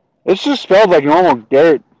 It's just spelled like normal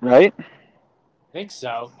Garrett, right? I think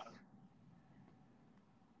so.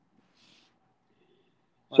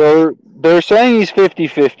 So they're saying he's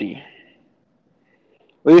 50-50.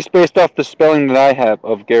 At least based off the spelling that I have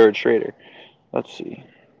of Garrett Schrader. Let's see.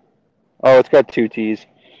 Oh, it's got 2 T's.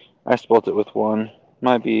 I spelled it with 1.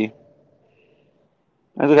 Might be.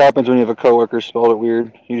 As it happens when you have a coworker spell it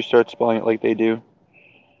weird, you just start spelling it like they do.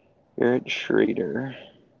 Garrett Schrader.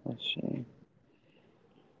 Let's see.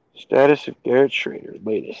 Status of Garrett Schrader.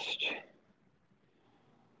 Latest.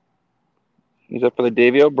 He's up for the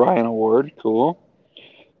Davey O'Brien Award. Cool.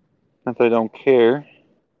 Not that I don't care.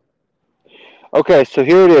 Okay, so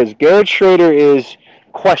here it is. Garrett Schrader is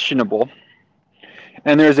questionable.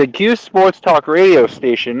 And there's a Q Sports Talk radio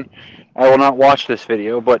station. I will not watch this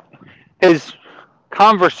video, but his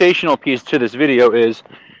conversational piece to this video is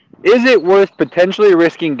it worth potentially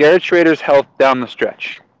risking Garrett Schrader's health down the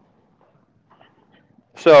stretch?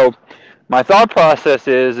 So My thought process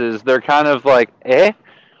is they're kind of like,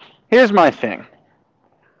 here's my thing.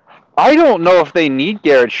 I don't know if they need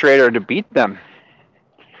Garrett Schrader to beat them.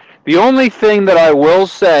 The only thing that I will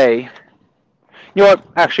say, you know what?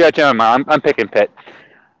 Actually, I tell you, I'm picking Pitt.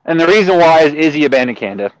 And the reason why is Izzy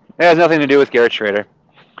Abanikanda. It has nothing to do with Garrett Schrader.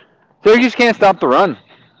 Syracuse can't stop the run.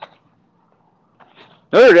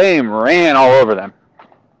 Notre Dame ran all over them.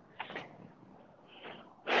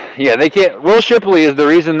 Yeah, they can't. Will Shipley is the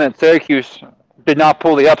reason that Syracuse did not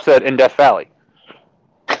pull the upset in Death Valley.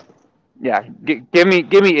 Yeah, give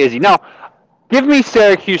me Izzy. Now, give me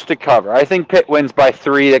Syracuse to cover. I think Pitt wins by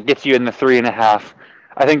 3. That gets you in the 3.5.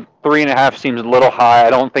 I think 3.5 seems a little high. I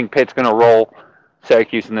don't think Pitt's going to roll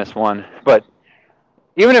Syracuse in this one. But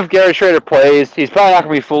even if Garrett Schrader plays, he's probably not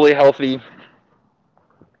going to be fully healthy.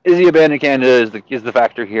 Izzy Abanikanda is the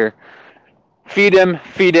factor here. Feed him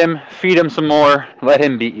some more. Let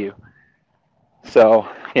him beat you. So,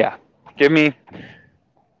 yeah, give me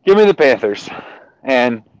the Panthers.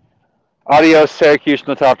 And adios, Syracuse in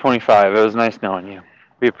the top 25. It was nice knowing you.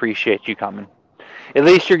 We appreciate you coming. At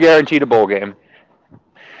least you're guaranteed a bowl game.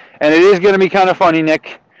 And it is going to be kind of funny,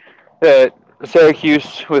 Nick, that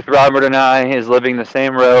Syracuse with Robert and I is living the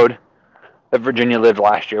same road that Virginia lived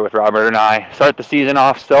last year with Robert and I. Start the season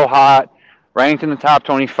off so hot, ranked in the top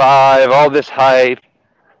 25, all this hype,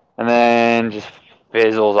 and then just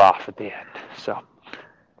fizzles off at the end. So,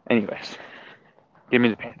 anyways, give me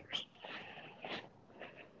the Panthers.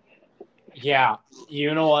 Yeah,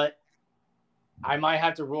 you know what? I might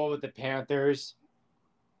have to roll with the Panthers.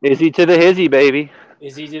 Izzy to the hizzy, baby.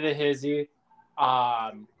 Izzy to the hizzy.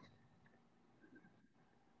 I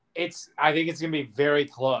think it's going to be very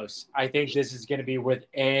close. I think this is going to be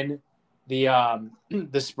within the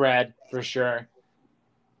spread for sure.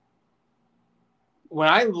 When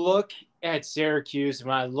I look at Syracuse,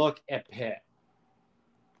 when I look at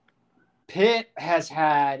Pitt has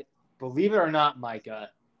had, believe it or not, Micah,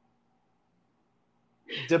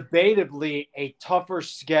 debatably a tougher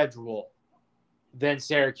schedule than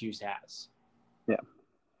Syracuse has. Yeah.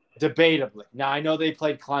 Debatably. Now, I know they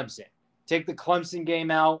played Clemson. Take the Clemson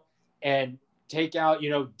game out and take out,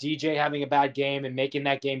 DJ having a bad game and making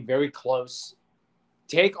that game very close.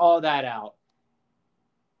 Take all that out.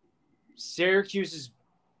 Syracuse's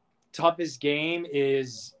toughest game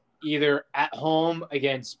is either at home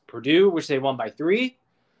against Purdue, which they won by 3,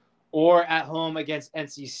 or at home against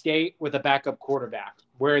NC State with a backup quarterback,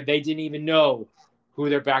 where they didn't even know who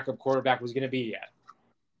their backup quarterback was going to be yet.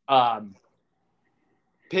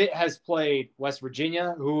 Pitt has played West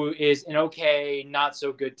Virginia, who is an okay, not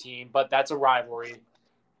so good team, but that's a rivalry.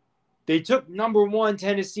 They took number 1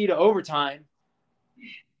 Tennessee to overtime,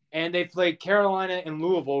 and they played Carolina and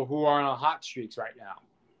Louisville, who are on hot streaks right now.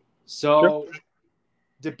 So,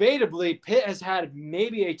 debatably, Pitt has had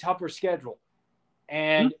maybe a tougher schedule,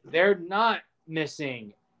 and they're not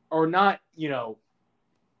missing or not,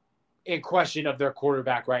 in question of their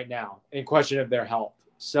quarterback right now, in question of their health.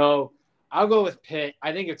 So, I'll go with Pitt.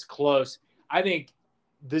 I think it's close. I think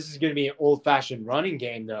this is going to be an old-fashioned running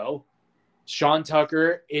game, though. Sean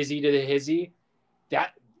Tucker, Izzy to the hizzy.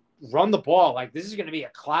 That run the ball. This is going to be a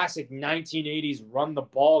classic 1980s run the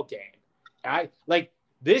ball game.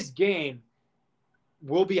 This game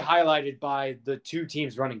will be highlighted by the 2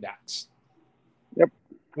 teams' running backs. Yep.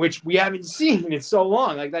 Which we haven't seen in so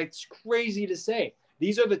long. That's crazy to say.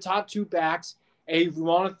 These are the top 2 backs. And if you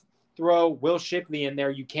want to throw Will Shipley in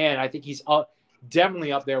there, you can. I think he's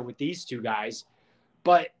definitely up there with these 2 guys.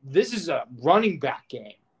 But this is a running back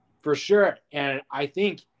game for sure. And I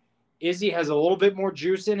think Izzy has a little bit more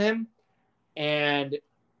juice in him. And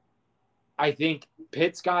I think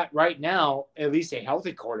Pitt's got right now at least a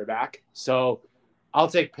healthy quarterback. So I'll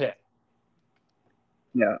take Pitt.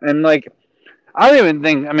 Yeah, and I don't even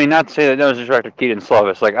think, not to say that was disrespect to Keaton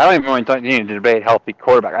Slovis. I don't even really think you need to debate healthy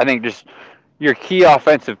quarterback. I think just your key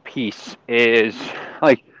offensive piece is,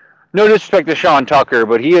 no disrespect to Sean Tucker,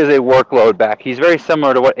 but he is a workload back. He's very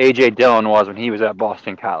similar to what A.J. Dillon was when he was at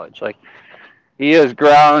Boston College. He is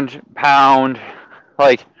ground, pound,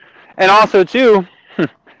 and also, too,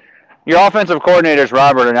 your offensive coordinator is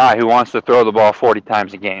Robert and I, who wants to throw the ball 40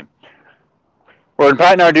 times a game. Where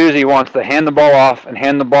Pat Narduzzi wants to hand the ball off and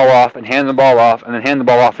hand the ball off and hand the ball off and then hand the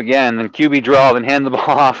ball off again, then QB draw, then hand the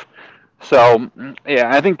ball off. So,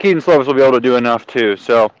 yeah, I think Keaton Slovis will be able to do enough, too.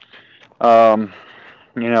 So, that's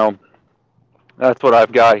what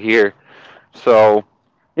I've got here. So,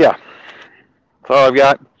 yeah, that's all I've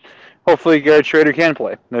got. Hopefully Garrett Schrader can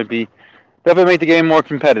play. That would be definitely make the game more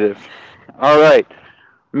competitive. All right,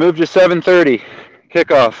 move to 7:30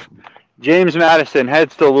 kickoff. James Madison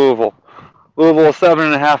heads to Louisville. Louisville, a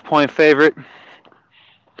 7.5-point favorite.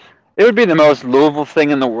 It would be the most Louisville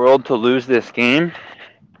thing in the world to lose this game.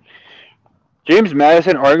 James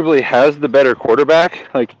Madison arguably has the better quarterback.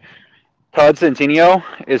 Like, Todd Centineo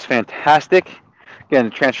is fantastic. Again,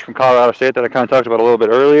 the transfer from Colorado State that I kind of talked about a little bit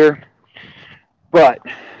earlier. But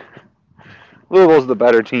Louisville's the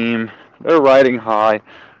better team. They're riding high.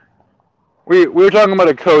 We were talking about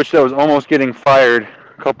a coach that was almost getting fired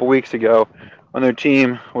a couple weeks ago when their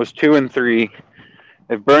team was 2-3.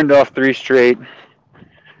 They've burned off 3 straight.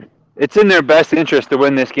 It's in their best interest to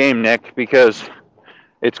win this game, Nick, because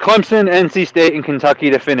it's Clemson, NC State, and Kentucky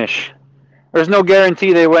to finish. There's no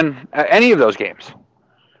guarantee they win any of those games.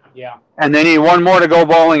 Yeah. And they need one more to go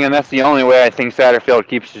bowling, and that's the only way I think Satterfield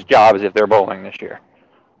keeps his job is if they're bowling this year.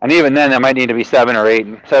 And even then, that might need to be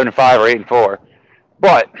 7-5 or 8-4.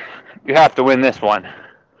 But you have to win this one,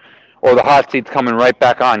 or the hot seat's coming right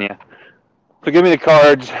back on you. So give me the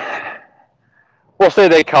Cards. We'll say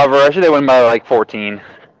they cover. I should they win by like 14,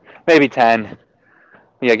 maybe 10.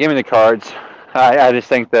 Yeah, give me the Cards. I just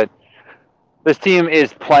think that this team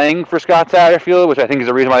is playing for Scott Satterfield, which I think is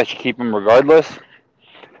the reason why they should keep him regardless.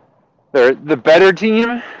 They're the better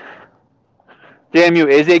team. JMU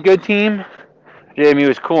is a good team. JMU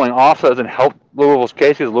is cooling off, so it doesn't help Louisville's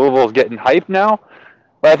case because Louisville is getting hyped now.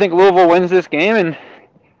 But I think Louisville wins this game, and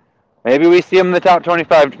maybe we see them in the top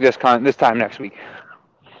 25 this time next week.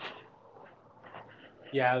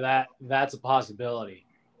 Yeah, that's a possibility.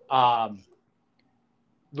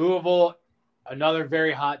 Louisville, another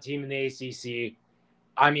very hot team in the ACC.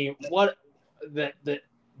 I mean,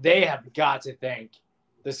 they have got to thank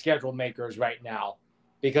the schedule makers right now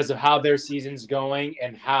because of how their season's going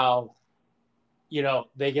and how,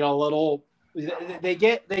 they get a little, they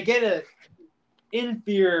get an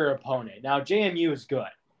inferior opponent. Now, JMU is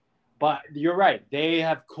good, but you're right. They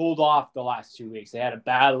have cooled off the last 2 weeks. They had a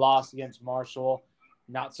bad loss against Marshall,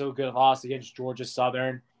 not so good loss against Georgia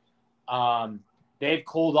Southern. They've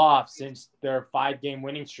cooled off since their 5-game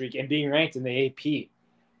winning streak and being ranked in the AP.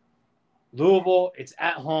 Louisville, it's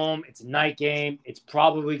at home. It's a night game. It's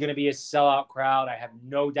probably going to be a sellout crowd. I have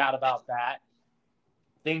no doubt about that.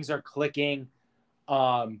 Things are clicking.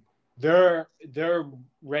 They're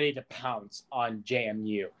ready to pounce on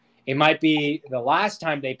JMU. It might be the last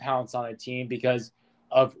time they pounce on a team because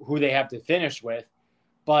of who they have to finish with.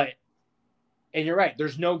 And you're right,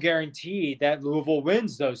 there's no guarantee that Louisville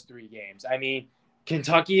wins those 3 games. I mean,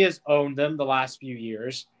 Kentucky has owned them the last few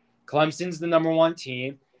years. Clemson's the number 1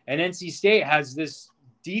 team. And NC State has this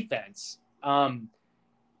defense.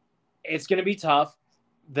 It's going to be tough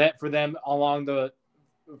for them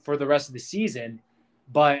for the rest of the season.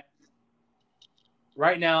 But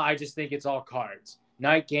right now, I just think it's all Cards.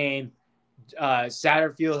 Night game.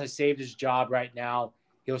 Satterfield has saved his job right now.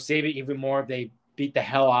 He'll save it even more if they beat the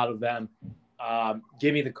hell out of them.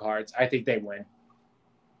 Give me the Cards. I think they win.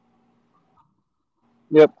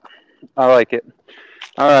 Yep, I like it.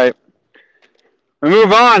 All right. We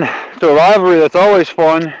move on to a rivalry that's always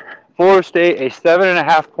fun. Florida State, a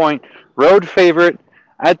 7.5-point road favorite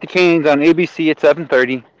at the Canes on ABC at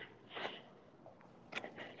 7:30.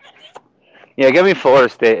 Yeah, give me Florida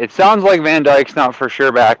State. It sounds like Van Dyke's not for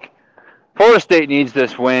sure back. Florida State needs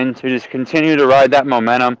this win to just continue to ride that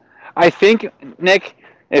momentum. I think, Nick,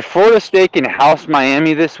 if Florida State can house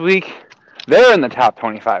Miami this week, they're in the top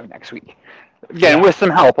 25 next week. Again, with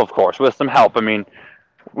some help, of course. With some help. I mean,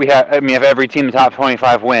 if every team in the top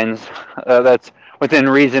 25 wins, that's within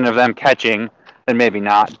reason of them catching, then maybe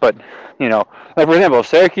not. But, like, for example, if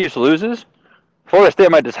Syracuse loses, Florida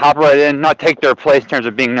State might just hop right in, not take their place in terms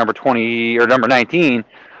of being number 20 or number 19,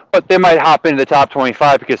 but they might hop into the top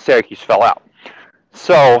 25 because Syracuse fell out.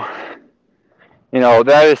 So,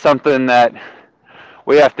 that is something that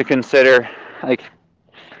we have to consider. Like,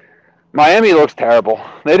 Miami looks terrible.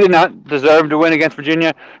 They did not deserve to win against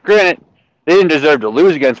Virginia. Granted, they didn't deserve to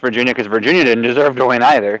lose against Virginia because Virginia didn't deserve to win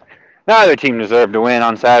either. Neither team deserved to win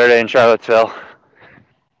on Saturday in Charlottesville.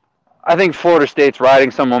 I think Florida State's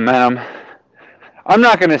riding some momentum. I'm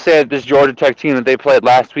not going to say that this Georgia Tech team that they played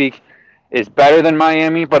last week is better than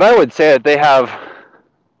Miami, but I would say that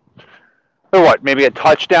they're maybe a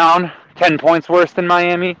touchdown, 10 points worse than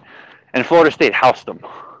Miami, and Florida State housed them.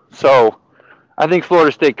 So I think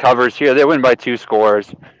Florida State covers here. They win by 2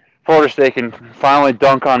 scores. Florida State can finally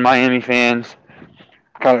dunk on Miami fans,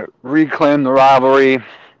 kind of reclaim the rivalry.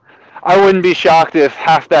 I wouldn't be shocked if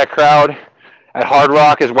half that crowd at Hard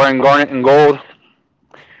Rock is wearing garnet and gold.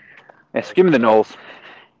 Yes, give me the Noles.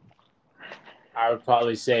 I would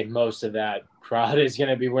probably say most of that crowd is going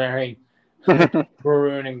to be wearing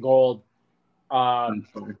maroon and gold.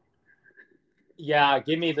 Yeah,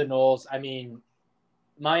 give me the Noles. I mean,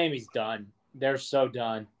 Miami's done. They're so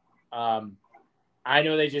done. I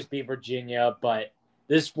know they just beat Virginia, but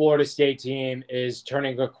this Florida State team is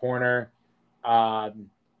turning a corner.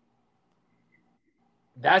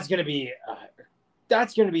 That's going to be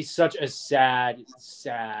such a sad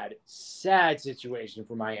situation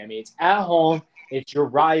for Miami. It's at home. It's your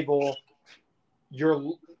rival.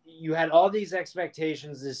 You had all these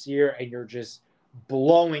expectations this year, and you're just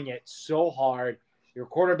blowing it so hard. Your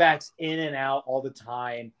quarterback's in and out all the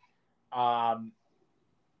time.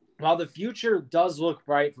 While the future does look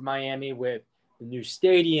bright for Miami with the new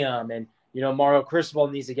stadium and, Mario Cristobal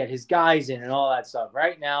needs to get his guys in and all that stuff.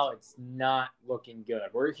 Right now, it's not looking good.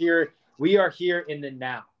 We are here in the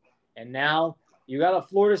now. And now you got a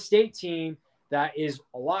Florida State team that is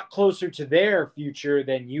a lot closer to their future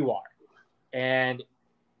than you are. And,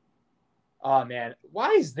 oh, man,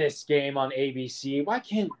 why is this game on ABC? Why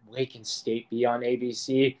can't Wake and State be on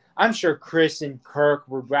ABC? I'm sure Chris and Kirk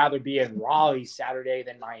would rather be in Raleigh Saturday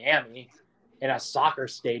than Miami in a soccer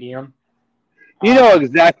stadium. You know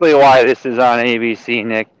exactly why this is on ABC,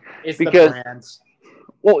 Nick. It's because the brands.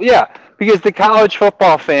 Well, yeah, because the college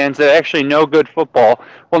football fans that actually know good football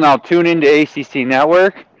will now tune into ACC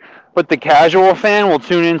Network, but the casual fan will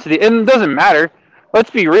tune into and it doesn't matter. Let's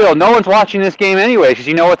be real. No one's watching this game anyway because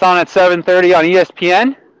you know what's on at 7:30 on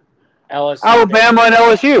ESPN? LSU. Alabama and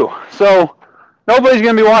LSU. So nobody's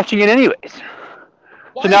going to be watching it anyways.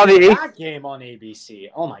 Why so now that game on ABC?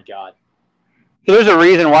 Oh, my God. So there's a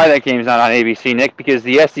reason why that game's not on ABC, Nick, because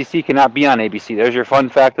the SEC cannot be on ABC. There's your fun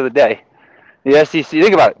fact of the day. The SEC,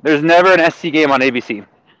 think about it. There's never an SEC game on ABC.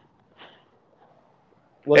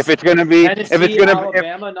 If it's going to be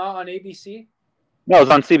Alabama not on ABC? No, it's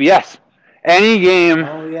on CBS. Any game.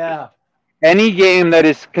 Oh yeah. Any game that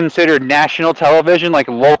is considered national television, like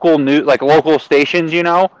local news, like local stations,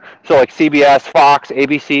 so like CBS, Fox,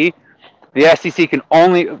 ABC, the SEC can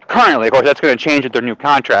only currently, of course, that's going to change with their new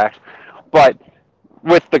contract, but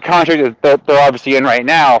with the contract that they're obviously in right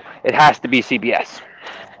now, it has to be CBS.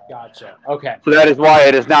 Gotcha. Okay. So that is why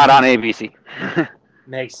it is not on ABC.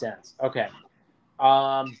 Makes sense. Okay.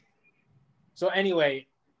 So anyway,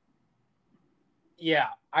 yeah,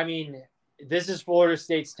 I mean, this is Florida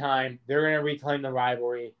State's time. They're going to reclaim the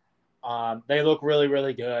rivalry. They look really,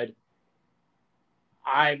 really good.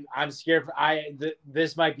 I'm scared.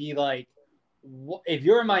 This might be like, if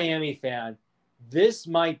you're a Miami fan, this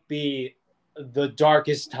might be the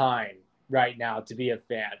darkest time right now to be a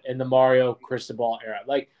fan in the Mario Cristobal era.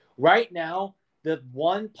 Like right now, the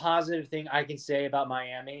one positive thing I can say about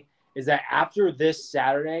Miami is that after this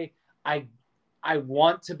Saturday, I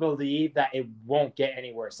want to believe that it won't get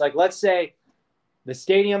any worse. Like, let's say the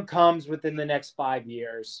stadium comes within the next 5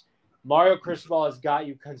 years. Mario Cristobal has got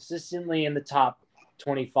you consistently in the top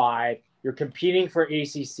 25. You're competing for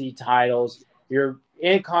ACC titles. You're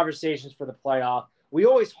in conversations for the playoff. We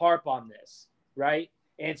always harp on this, right?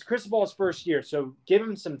 And it's Cristobal's first year, so give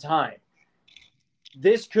him some time.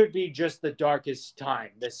 This could be just the darkest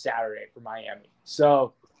time this Saturday for Miami.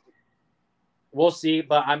 So we'll see,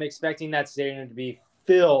 but I'm expecting that stadium to be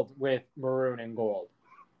filled with maroon and gold.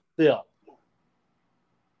 Filled.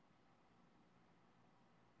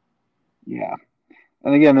 Yeah.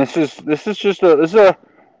 And again, this is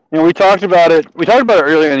we talked about it. We talked about it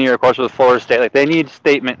earlier in the year, of course, with Florida State. Like, they need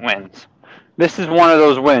statement wins. This is one of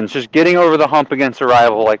those wins, just getting over the hump against a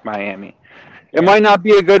rival like Miami. It might not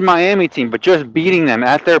be a good Miami team, but just beating them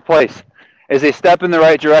at their place is a step in the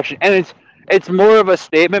right direction. And it's more of a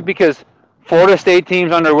statement because Florida State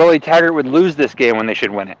teams under Willie Taggart would lose this game when they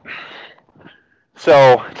should win it.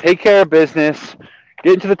 So take care of business.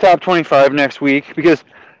 Get into the top 25 next week. Because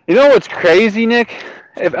you know what's crazy, Nick?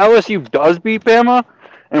 If LSU does beat Bama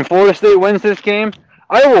and Florida State wins this game,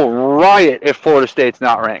 I will riot if Florida State's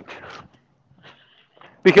not ranked.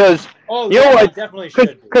 Because definitely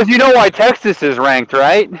should. Because you know why Texas is ranked,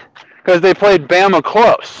 right? Because they played Bama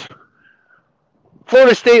close.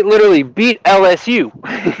 Florida State literally beat LSU,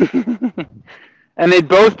 and they'd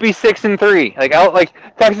both be 6-3. Like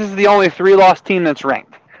Texas is the only 3-loss team that's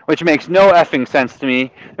ranked, which makes no effing sense to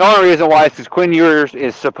me. The only reason why is because Quinn Ewers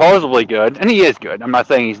is supposedly good, and he is good. I'm not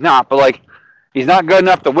saying he's not, but he's not good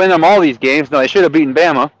enough to win them all these games. No, they should have beaten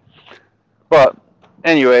Bama. But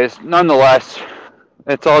anyways, nonetheless,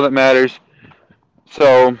 that's all that matters.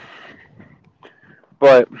 So,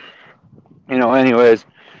 but anyways,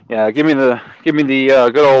 yeah. Give me the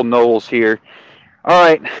good old Knowles here. All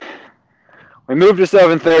right, we moved to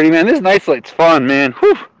 7:30. Man, this night slate's fun, man.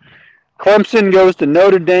 Whew. Clemson goes to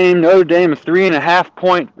Notre Dame. Notre Dame, a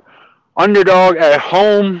 3.5-point underdog at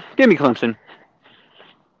home. Give me Clemson.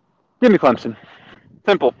 Give me Clemson.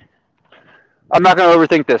 Simple. I'm not going to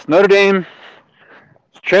overthink this. Notre Dame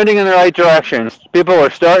is trending in the right direction. People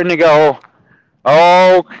are starting to go,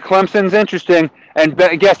 Oh, Clemson's interesting. And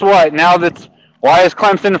guess what? Now that's why is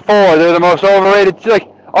Clemson 4? They're the most overrated. Like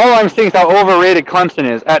all I'm seeing is how overrated Clemson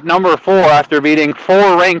is at number 4 after beating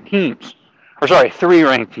 4 ranked teams, or sorry, 3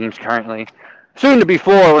 ranked teams currently. Soon to be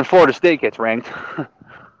 4 when Florida State gets ranked.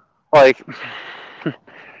 Like the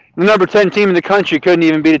number 10 team in the country couldn't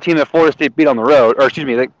even beat a team that Florida State beat on the road, or excuse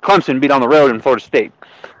me, that Clemson beat on the road in Florida State.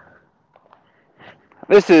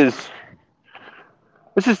 This is.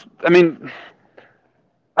 I mean,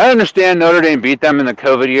 I understand Notre Dame beat them in the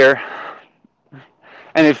COVID year,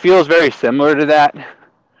 and it feels very similar to that,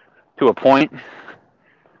 to a point.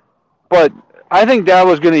 But I think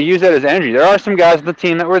Dabo's going to use that as energy. There are some guys on the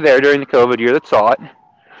team that were there during the COVID year that saw it.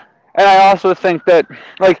 And I also think that,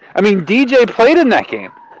 DJ played in that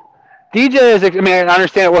game. I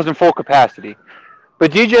understand it wasn't full capacity,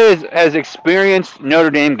 but DJ has experienced Notre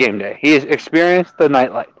Dame game day. He has experienced the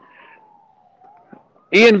nightlight.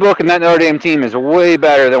 Ian Book and that Notre Dame team is way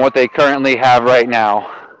better than what they currently have right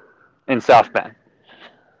now in South Bend.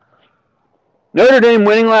 Notre Dame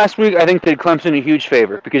winning last week, I think, did Clemson a huge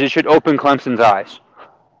favor because it should open Clemson's eyes.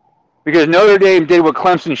 Because Notre Dame did what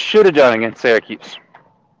Clemson should have done against Syracuse.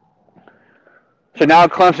 So now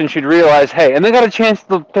Clemson should realize, hey, and they got a chance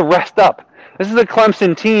to rest up. This is a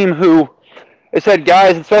Clemson team who has had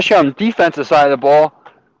guys, especially on the defensive side of the ball,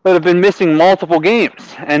 that have been missing multiple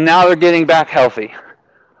games, and now they're getting back healthy.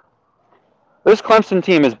 This Clemson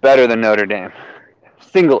team is better than Notre Dame.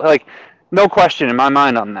 No question in my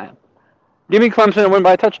mind on that. Give me Clemson to win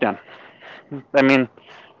by a touchdown. I mean,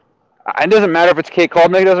 it doesn't matter if it's Cade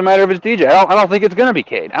Klubnik. It doesn't matter if it's DJ. I don't think it's going to be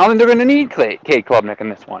Cade. I don't think they're going to need Cade Klubnik in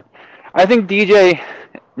this one. I think DJ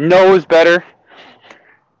knows better.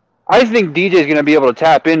 I think DJ is going to be able to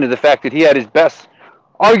tap into the fact that he had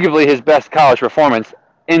arguably his best college performance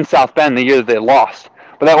in South Bend the year that they lost.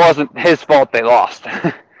 But that wasn't his fault they lost.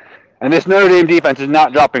 And this Notre Dame defense is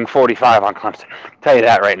not dropping 45 on Clemson. I'll tell you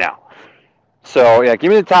that right now. So, yeah, give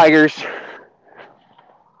me the Tigers.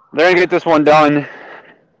 They're going to get this one done.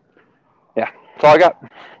 Yeah, that's all I got.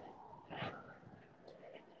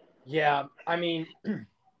 Yeah, I mean,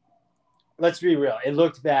 let's be real. It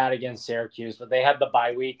looked bad against Syracuse, but they had the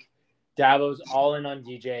bye week. Dabo's all in on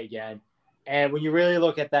DJ again. And when you really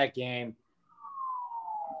look at that game,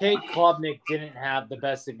 Cade Klubnik didn't have the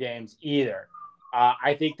best of games either.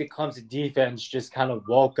 I think the Clemson defense just kind of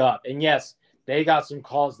woke up. And yes, they got some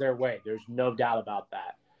calls their way. There's no doubt about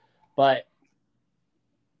that. But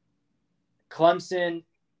Clemson,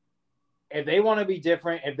 if they want to be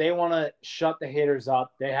different, if they want to shut the haters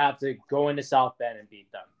up, they have to go into South Bend and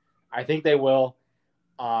beat them. I think they will.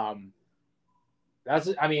 You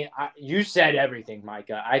said everything,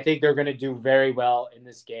 Micah. I think they're going to do very well in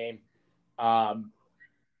this game.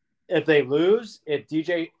 If they lose,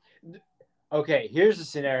 okay, here's the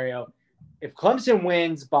scenario. If Clemson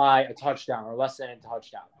wins by a touchdown or less than a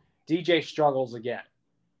touchdown, DJ struggles again.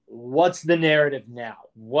 What's the narrative now?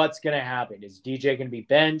 What's going to happen? Is DJ going to be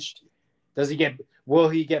benched? Will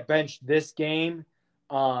he get benched this game?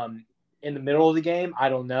 In the middle of the game? I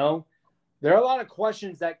don't know. There are a lot of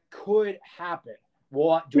questions that could happen.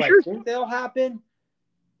 Well, do I think they'll happen?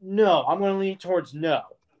 No, I'm going to lean towards no.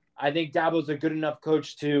 I think Dabo's a good enough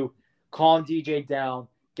coach to calm DJ down,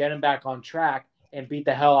 get him back on track, and beat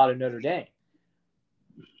the hell out of Notre Dame.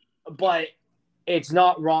 But it's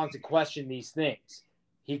not wrong to question these things.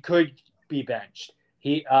 He could be benched.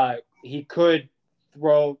 He could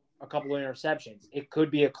throw a couple of interceptions. It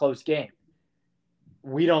could be a close game.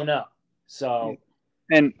 We don't know. So,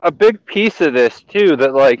 and a big piece of this too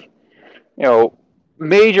that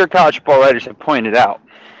major college football writers have pointed out.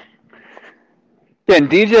 Again,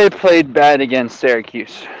 DJ played bad against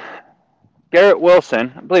Syracuse. Garrett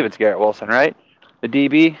Wilson, I believe it's Garrett Wilson, right? The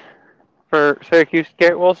DB for Syracuse,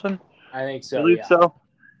 Garrett Wilson? I think so, I believe so.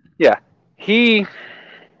 Yeah. He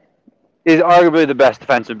is arguably the best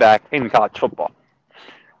defensive back in college football.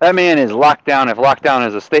 That man is locked down. If lockdown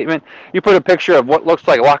is a statement, you put a picture of what looks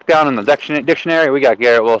like lockdown in the dictionary, we got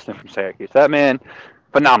Garrett Wilson from Syracuse. That man,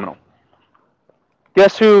 phenomenal.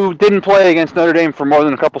 Guess who didn't play against Notre Dame for more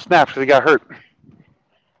than a couple snaps because he got hurt?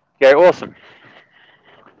 Garrett Wilson.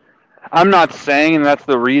 I'm not saying that's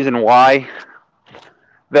the reason why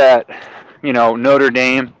that, Notre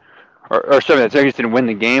Dame or something that Syracuse didn't win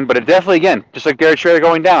the game, but it definitely, again, just like Garrett Shrader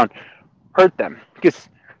going down, hurt them. Because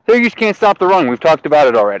Syracuse can't stop the run. We've talked about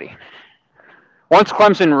it already. Once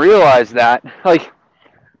Clemson realized that, let's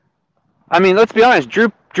be honest,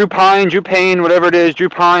 Drew Payne, whatever it is, Drew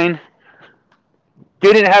Pine,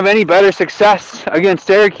 didn't have any better success against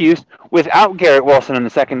Syracuse without Garrett Wilson in the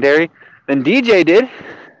secondary than DJ did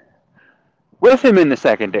with him in the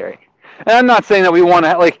secondary. And I'm not saying that we want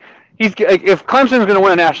to, if Clemson's going to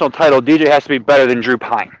win a national title, DJ has to be better than Drew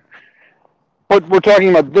Pine. But we're talking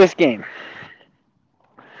about this game.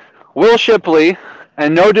 Will Shipley,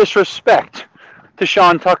 and no disrespect to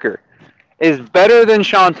Sean Tucker, is better than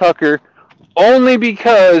Sean Tucker only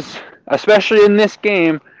because, especially in this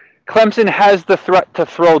game, Clemson has the threat to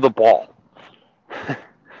throw the ball.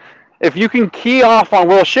 If you can key off on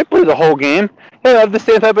Will Shipley the whole game, he'll have the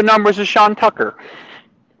same type of numbers as Sean Tucker.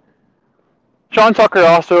 Sean Tucker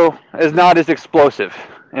also is not as explosive,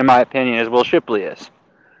 in my opinion, as Will Shipley is.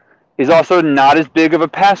 He's also not as big of a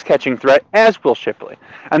pass-catching threat as Will Shipley.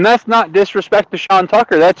 And that's not disrespect to Sean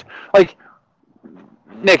Tucker. That's like,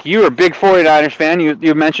 Nick, you're a big 49ers fan.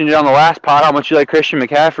 You mentioned it on the last pod how much you like Christian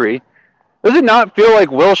McCaffrey. Does it not feel like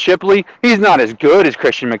Will Shipley, he's not as good as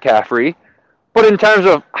Christian McCaffrey, but in terms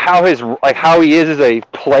of how he is as a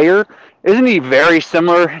player, isn't he very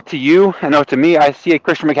similar to you? I know to me, I see a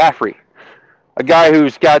Christian McCaffrey. A guy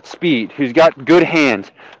who's got speed, who's got good hands,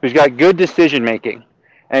 who's got good decision making.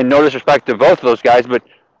 And no disrespect to both of those guys, but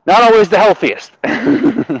not always the healthiest.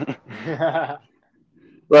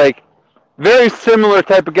 Like, very similar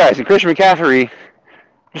type of guys. And Christian McCaffrey,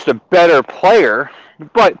 just a better player,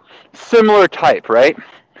 but similar type, right?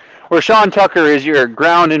 Where Sean Tucker is your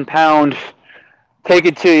ground and pound, take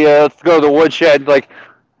it to you, let's go to the woodshed. Like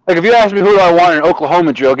if you ask me who do I want in an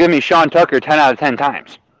Oklahoma drill, give me Sean Tucker 10 out of 10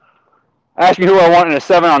 times. Ask me who I want in a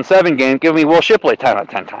 7-on-7 game, give me Will Shipley 10 out of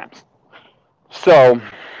 10 times. So,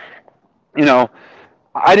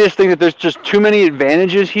 I just think that there's just too many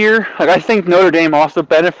advantages here. Like, I think Notre Dame also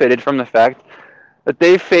benefited from the fact that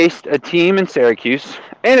they faced a team in Syracuse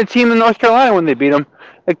and a team in North Carolina when they beat them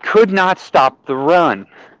that could not stop the run.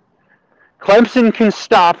 Clemson can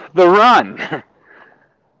stop the run.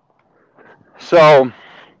 So,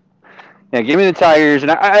 yeah, give me the Tigers.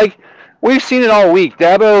 And we've seen it all week.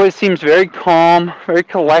 Dabo, it seems very calm, very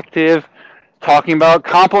collective, talking about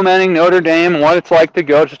complimenting Notre Dame and what it's like to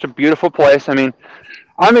go. It's just a beautiful place. I mean,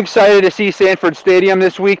 I'm excited to see Sanford Stadium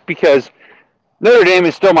this week because Notre Dame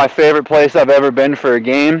is still my favorite place I've ever been for a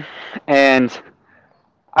game, and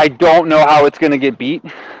I don't know how it's going to get beat.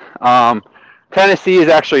 Tennessee is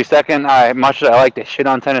actually second. Much as I like to shit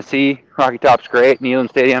on Tennessee, Rocky Top's great, Neyland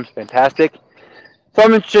Stadium's fantastic. So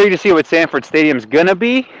I'm interested to see what Sanford Stadium's going to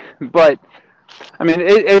be, but, I mean,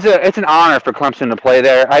 it's an honor for Clemson to play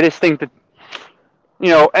there. I just think that,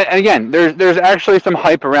 and again, there's actually some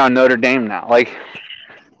hype around Notre Dame now. Like,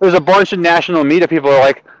 there's a bunch of national media people are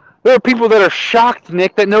like, there are people that are shocked,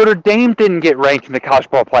 Nick, that Notre Dame didn't get ranked in the college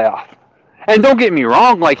ball playoff. And don't get me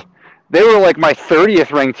wrong, like, they were like my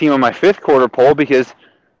 30th ranked team on my fifth quarter poll because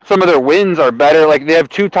some of their wins are better. Like, they have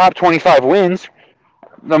 2 top 25 wins.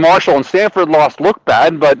 The Marshall and Stanford loss look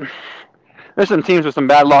bad, but there's some teams with some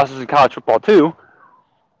bad losses in college football too.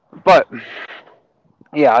 But,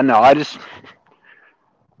 yeah, no, let's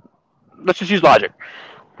just use logic.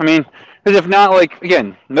 I mean, because if not, like,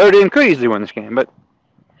 again, Notre Dame could easily win this game, but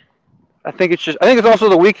I think it's also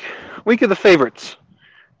the week of the favorites.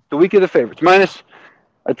 The week of the favorites, minus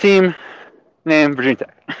a team named Virginia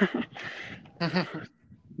Tech.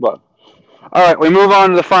 But, all right, we move on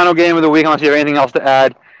to the final game of the week unless you have anything else to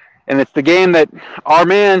add. And it's the game that our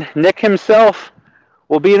man, Nick himself,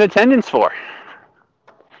 will be in attendance for.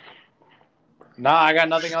 No, I got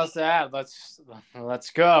nothing else to add. Let's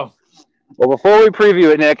go. Well, before we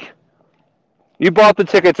preview it, Nick, you bought the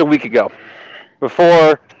tickets a week ago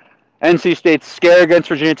before NC State's scare against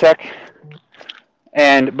Virginia Tech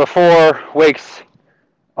and before Wake's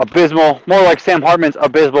abysmal, more like Sam Hartman's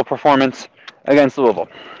abysmal performance against Louisville.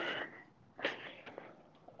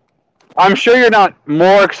 I'm sure you're not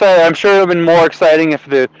more excited. I'm sure it would have been more exciting if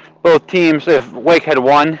if Wake had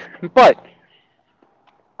won. But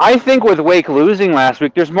I think with Wake losing last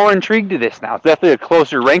week, there's more intrigue to this now. It's definitely a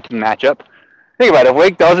closer ranking matchup. Think about it. If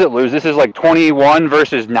Wake doesn't lose, this is like 21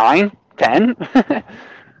 versus 9, 10.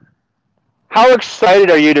 How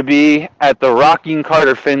excited are you to be at the Rocking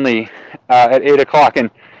Carter Finley at 8 o'clock?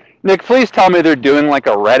 And Nick, please tell me they're doing like a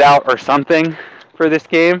readout or something for this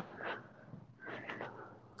game.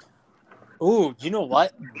 Ooh, you know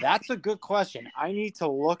what? That's a good question. I need to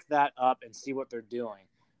look that up and see what they're doing.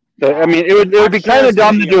 I mean, it would be kind of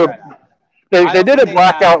dumb to do it. They did a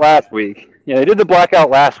blackout last week. Yeah, they did the blackout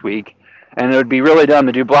last week, and it would be really dumb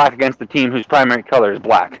to do black against a team whose primary color is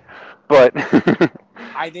black. But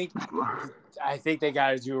I think they got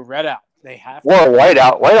to do a red out. They have to. Or a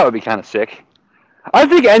whiteout. Whiteout would be kind of sick. I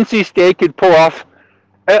think NC State could pull off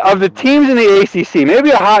of the teams in the ACC. Maybe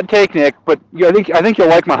a hot take, Nick, but I think you'll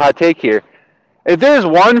like my hot take here. If there's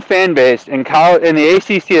one fan base in the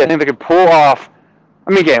ACC that I think they could pull off, I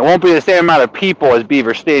mean, again, it won't be the same amount of people as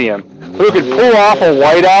Beaver Stadium, but who could pull off a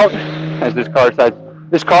whiteout as this car says.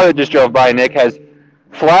 This car that just drove by, Nick, has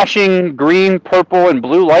flashing green, purple, and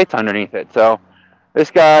blue lights underneath it. So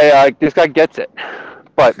this guy gets it.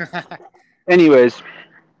 But anyways,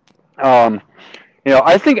 I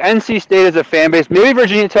think NC State is a fan base, maybe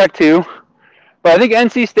Virginia Tech too, but I think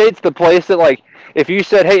NC State's the place that, like, if you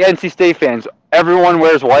said, hey, NC State fans, everyone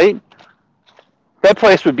wears white, that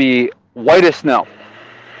place would be white as snow.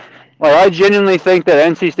 Like, I genuinely think that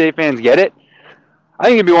NC State fans get it. I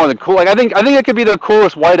think it'd be one of the cool. Like, I think it could be the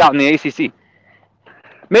coolest whiteout in the ACC.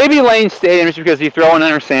 Maybe Lane Stadium just because you throw in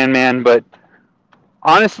Enter Sandman, but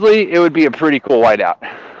honestly, it would be a pretty cool whiteout,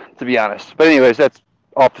 to be honest. But anyways, that's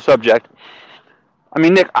off the subject. I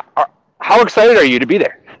mean, Nick, how excited are you to be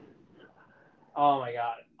there? Oh my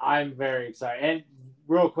God, I'm very excited. And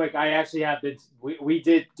real quick, I actually have been. We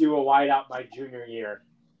did do a whiteout my junior year.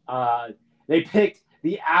 They picked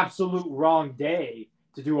the absolute wrong day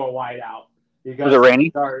to do a whiteout because was it rainy?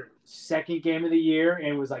 It was our second game of the year and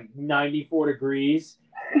it was like 94 degrees.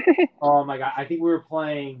 Oh my God, I think we were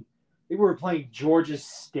playing Georgia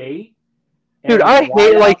State. Dude, I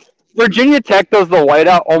hate, like, Virginia Tech does the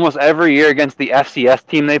whiteout almost every year against the FCS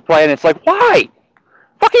team they play, and it's like, why?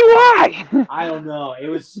 Fucking why? I don't know. It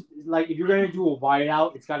was like, if you're going to do a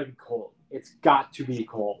whiteout, it's got to be cold. It's got to be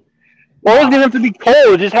cold. Well, it doesn't have to be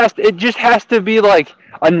cold. It just has to be like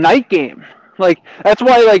a night game. Like, that's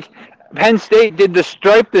why, like, Penn State did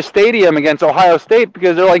stripe the stadium against Ohio State,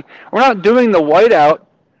 because they're like, we're not doing the whiteout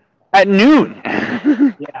at noon.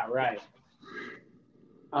 Yeah, right.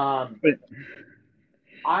 I'm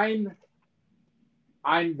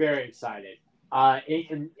very excited.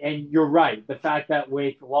 And you're right. The fact that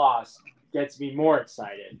Wake lost gets me more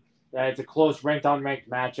excited. That it's a close ranked-on-ranked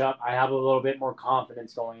matchup. I have a little bit more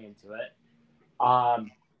confidence going into it.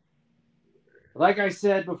 Like I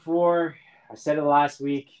said before, I said it last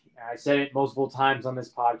week. I said it multiple times on this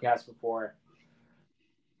podcast before.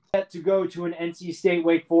 Yet to go to an NC State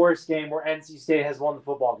Wake Forest game where NC State has won the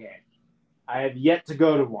football game. I have yet to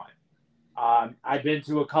go to one. I've been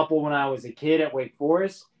to a couple when I was a kid at Wake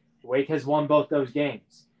Forest. Wake has won both those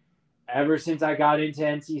games. Ever since I got into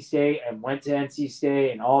NC State and went to NC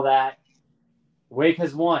State and all that, Wake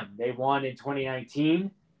has won. They won in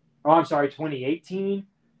 2019. Oh, I'm sorry, 2018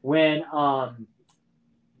 when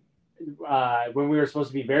we were supposed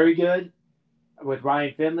to be very good with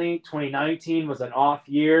Ryan Finley. 2019 was an off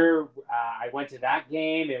year. I went to that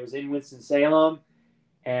game. It was in Winston-Salem,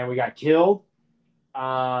 and we got killed.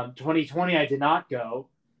 2020, I did not go.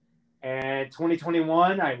 And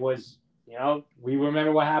 2021, I was, we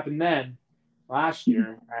remember what happened then last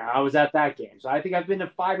year. I was at that game. So I think I've been to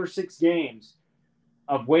 5 or 6 games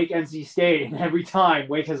of Wake NC State, and every time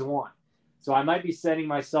Wake has won. So I might be setting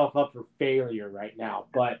myself up for failure right now,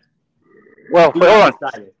 but well, hold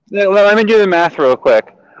on. Let me do the math real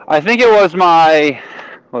quick. I think it was my,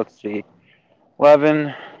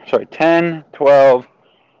 10, 12,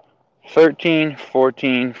 13,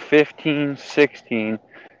 14, 15, 16,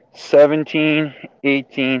 17,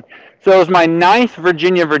 18. So it was my 9th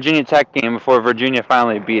Virginia Tech game before Virginia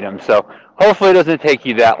finally beat them. So hopefully it doesn't take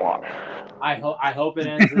you that long. I hope it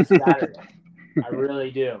ends this Saturday. I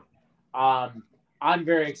really do. I'm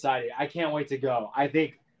very excited. I can't wait to go. I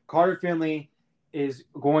think Carter Finley is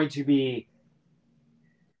going to be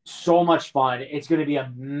so much fun. It's going to be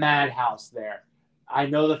a madhouse there. I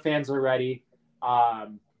know the fans are ready. I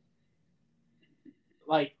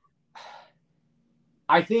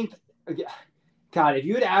think, God, if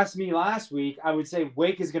you had asked me last week, I would say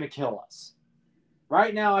Wake is going to kill us.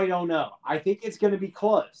 Right now, I don't know. I think it's going to be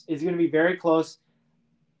close. It's going to be very close.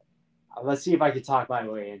 Let's see if I can talk my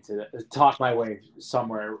way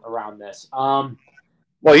somewhere around this.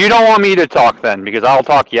 Well, you don't want me to talk then, because I'll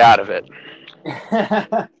talk you out of it.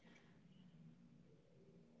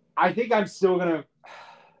 I think I'm still going to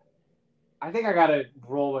 – I think I got to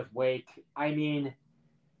roll with Wake. I mean,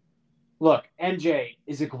 look, MJ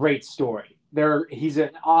is a great story. He's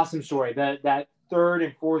an awesome story. That third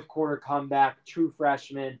and fourth quarter comeback, true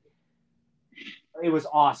freshman, it was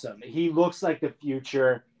awesome. He looks like the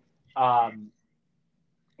future.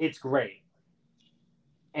 It's great.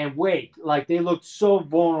 And Wake, they looked so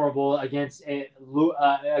vulnerable against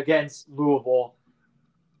Louisville.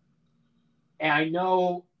 And I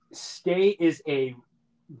know State is a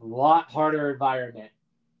lot harder environment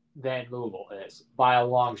than Louisville is by a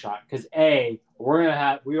long shot. Because we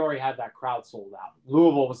already had that crowd sold out.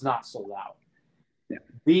 Louisville was not sold out. Yeah.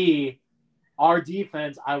 B, our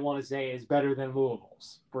defense, I want to say, is better than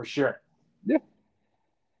Louisville's for sure. Yeah.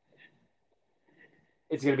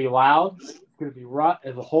 It's going to be loud. It's going to be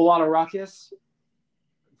there's a whole lot of ruckus.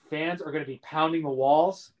 Fans are going to be pounding the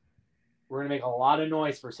walls. we're going to make a lot of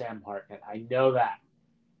noise for Sam Hartman. I know that.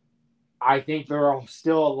 I think there are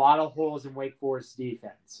still a lot of holes in Wake Forest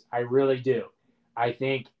defense. I really do. I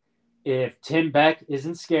think if Tim Beck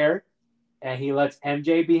isn't scared and he lets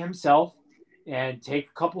MJ be himself and take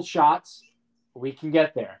a couple shots, we can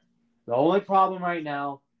get there. The only problem right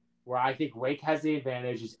now where I think Wake has the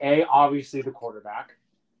advantage is A, obviously the quarterback,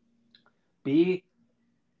 B,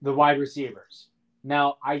 the wide receivers.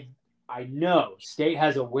 Now, I know State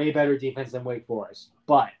has a way better defense than Wake Forest,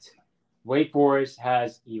 but Wake Forest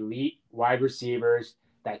has elite wide receivers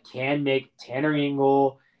that can make Tanner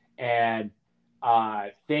Ingle and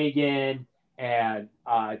Fagan and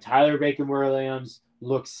Tyler Bacon-Williams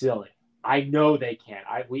look silly. I know they can.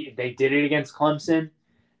 They did it against Clemson.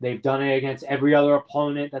 They've done it against every other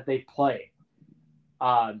opponent that they've played.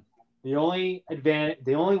 The only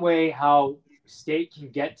way how State can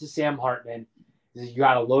get to Sam Hartman is you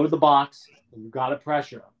got to load the box and you got to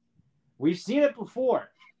pressure him. We've seen it before.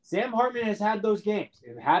 Sam Hartman has had those games.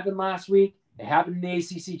 It happened last week. It happened in the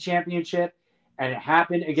ACC championship, and it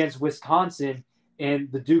happened against Wisconsin in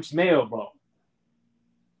the Duke's Mayo Bowl.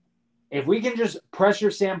 If we can just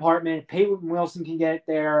pressure Sam Hartman, Peyton Wilson can get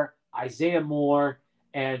there, Isaiah Moore,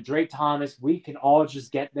 and Drake Thomas, we can all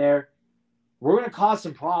just get there. We're going to cause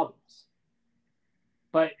some problems.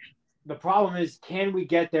 But the problem is, can we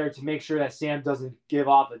get there to make sure that Sam doesn't give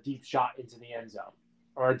off a deep shot into the end zone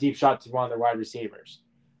or a deep shot to one of the wide receivers?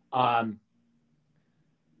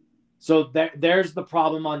 So there's the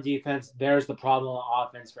problem on defense. There's the problem on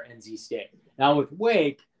offense for NC State. Now with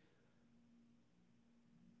Wake,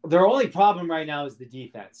 their only problem right now is the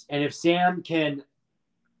defense. And if Sam can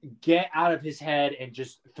get out of his head and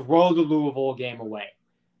just throw the Louisville game away,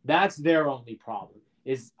 that's their only problem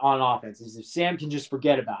is on offense. Is if Sam can just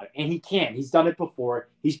forget about it. And he can. He's done it before.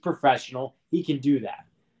 He's professional. He can do that.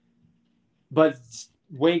 But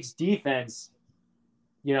Wake's defense,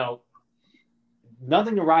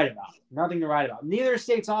 nothing to write about. Nothing to write about. Neither is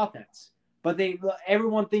State's offense. But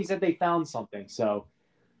everyone thinks that they found something. So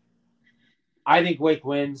I think Wake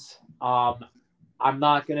wins. I'm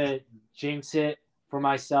not going to jinx it for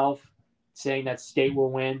myself saying that State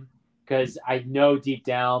will win because I know deep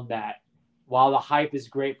down that while the hype is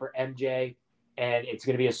great for MJ and it's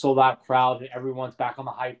going to be a sold-out crowd and everyone's back on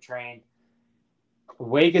the hype train,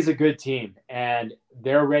 Wake is a good team, and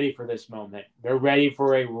they're ready for this moment. They're ready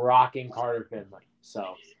for a rocking Carter Finley.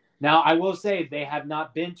 So now I will say they have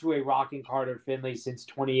not been to a rocking Carter Finley since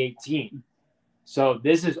 2018. So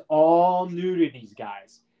this is all new to these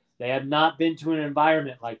guys. They have not been to an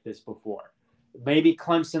environment like this before. Maybe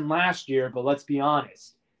Clemson last year, but let's be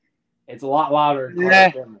honest. It's a lot louder.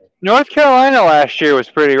 North Carolina last year was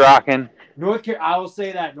pretty rocking. I will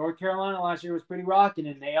say that North Carolina last year was pretty rocking,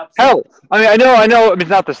 and they upset. Hell, I know it's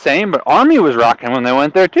not the same, but Army was rocking when they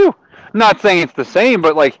went there too. I'm not saying it's the same,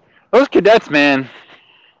 but like those cadets, man,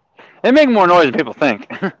 they make more noise than people think.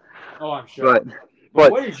 Oh, I'm sure.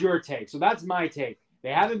 But what is your take? So that's my take.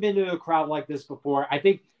 They haven't been to a crowd like this before. I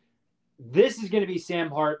think this is going to be Sam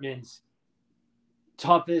Hartman's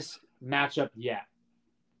toughest matchup yet.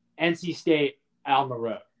 NC State on the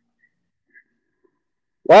road.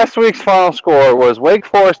 Last week's final score was Wake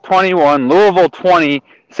Forest 21, Louisville 20,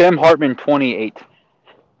 Sam Hartman 28.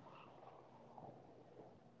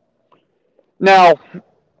 Now,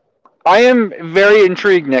 I am very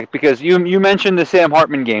intrigued, Nick, because you mentioned the Sam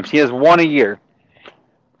Hartman games. He has won a year.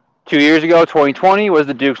 2 years ago, 2020, was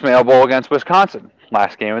the Duke's Mayo Bowl against Wisconsin,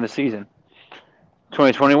 last game of the season.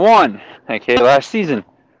 2021, okay, last season,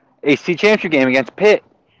 ACC championship game against Pitt.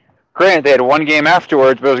 Granted, they had one game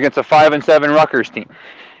afterwards, but it was against a 5-7 Rutgers team.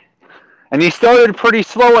 And he started pretty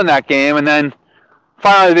slow in that game, and then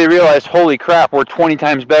finally they realized, holy crap, we're 20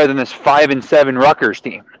 times better than this 5-7 Rutgers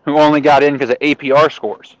team, who only got in because of APR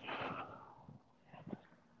scores.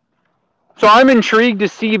 So I'm intrigued to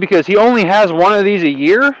see, because he only has one of these a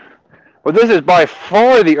year, but this is by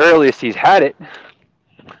far the earliest he's had it.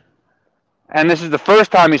 And this is the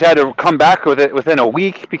first time he's had to come back with it within a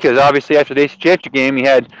week, because obviously after the ACC championship game, he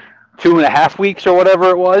had 2.5 weeks or whatever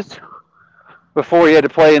it was before he had to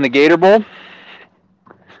play in the Gator Bowl.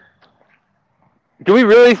 Do we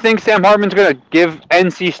really think Sam Hartman's going to give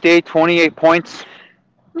NC State 28 points?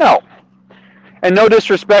 No. And no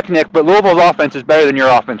disrespect, Nick, but Louisville's offense is better than your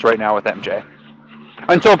offense right now with MJ.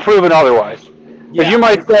 Until proven otherwise. Because you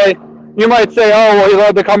might say, oh, well, he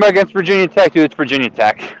allowed to come back against Virginia Tech. Dude, it's Virginia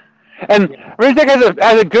Tech. And Virginia Tech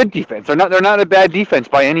has a good defense. They're not a bad defense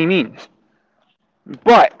by any means.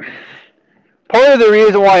 But part of the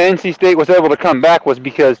reason why NC State was able to come back was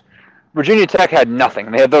because Virginia Tech had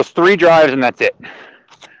nothing. They had those 3 drives, and that's it.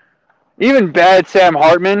 Even bad Sam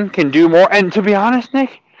Hartman can do more. And to be honest,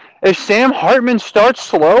 Nick, if Sam Hartman starts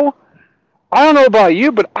slow, I don't know about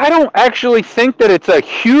you, but I don't actually think that it's a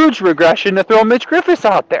huge regression to throw Mitch Griffis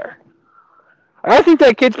out there. I think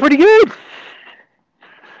that kid's pretty good.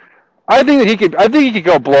 I think he could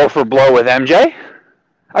go blow for blow with MJ.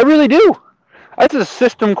 I really do. That's a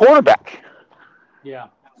system quarterback. Yeah.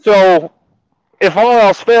 So if all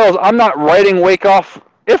else fails, I'm not writing Wake off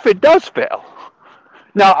if it does fail.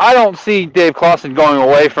 Now, I don't see Dave Clawson going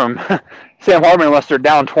away from Sam Hartman unless they're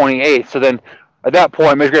down 28. So then at that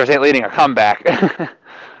point, Mitch Griffis ain't leading a comeback.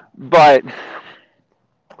 But,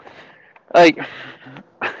 like,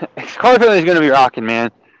 Carter Finley is going to be rocking,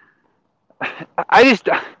 man.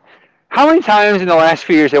 How many times in the last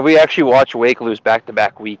few years have we actually watched Wake lose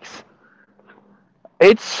back-to-back weeks?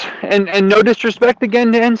 And no disrespect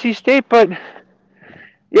again to NC State, but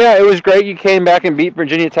yeah, it was great you came back and beat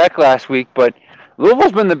Virginia Tech last week, but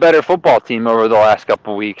Louisville's been the better football team over the last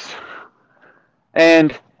couple weeks.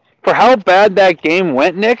 And for how bad that game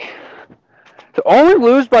went, Nick, to only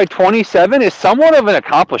lose by 27 is somewhat of an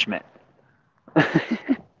accomplishment.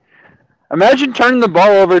 Imagine turning the ball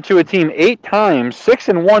over to a team 8 times, 6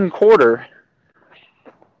 in 1 quarter,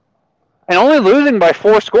 and only losing by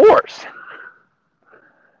 4 scores.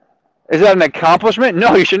 Is that an accomplishment?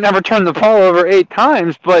 No, you should never turn the ball over 8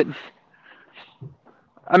 times, but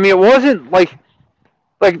I mean, it wasn't like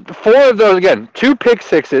 4 of those, again, 2 pick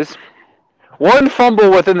sixes, 1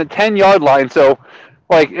 fumble within the 10-yard line. So,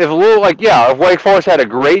 if Wake Forest had a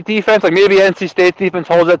great defense, like maybe NC State's defense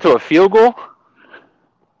holds that to a field goal,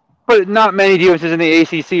 but not many defenses in the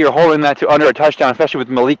ACC are holding that to under a touchdown, especially with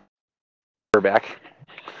Malik quarterback.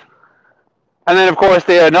 And then, of course,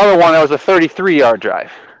 they had another one that was a 33-yard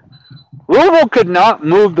drive. Louisville could not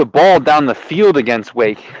move the ball down the field against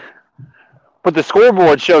Wake, but the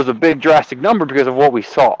scoreboard shows a big drastic number because of what we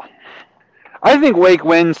saw. I think Wake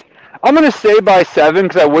wins. I'm going to say by 7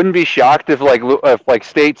 because I wouldn't be shocked if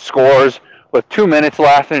State scores with 2 minutes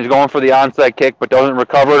left and is going for the onside kick but doesn't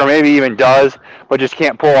recover it, or maybe even does but just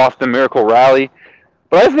can't pull off the miracle rally.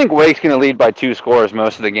 But I think Wake's going to lead by 2 scores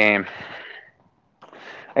most of the game.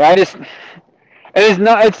 It's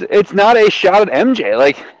not a shot at MJ.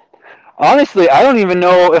 Like, honestly, I don't even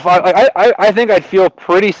know if I think I'd feel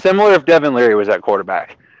pretty similar if Devin Leary was at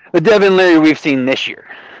quarterback. The Devin Leary we've seen this year.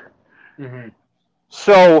 Mm-hmm.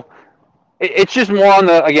 So it's just more on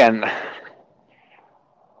the, again,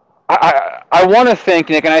 I want to think,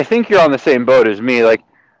 Nick, and I think you're on the same boat as me, like,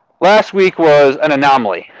 last week was an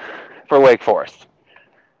anomaly for Wake Forest.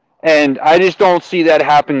 And I just don't see that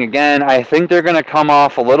happening again. I think they're going to come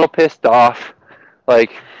off a little pissed off.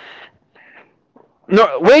 Like,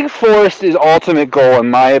 no, Wake Forest's ultimate goal, in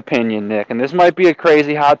my opinion, Nick, and this might be a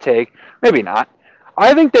crazy hot take, maybe not.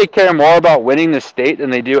 I think they care more about winning the state than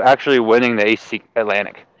they do actually winning the ACC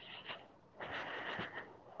Atlantic.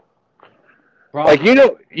 Probably.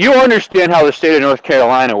 Like, you understand how the state of North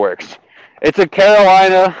Carolina works. It's a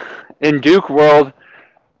Carolina and Duke world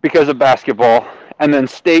because of basketball, and then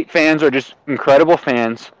state fans are just incredible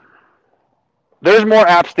fans. There's more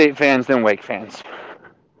App State fans than Wake fans.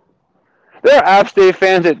 There are App State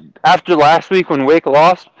fans that, after last week when Wake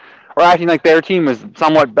lost, are acting like their team was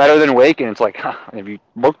somewhat better than Wake, and it's like, have you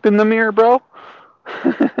looked in the mirror, bro?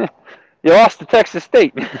 You lost to Texas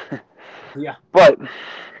State. Yeah. But,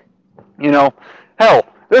 hell,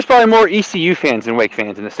 there's probably more ECU fans than Wake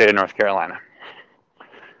fans in the state of North Carolina.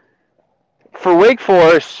 For Wake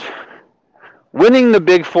Forest, winning the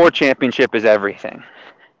Big Four championship is everything.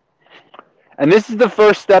 And this is the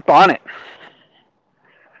first step on it.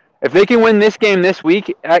 If they can win this game this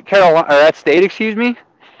week at State,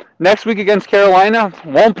 next week against Carolina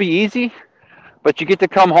won't be easy, but you get to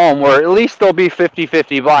come home where at least there'll be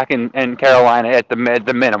 50-50 black and Carolina at the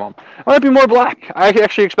minimum. It might be more black. I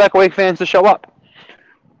actually expect Wake fans to show up.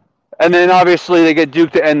 And then obviously they get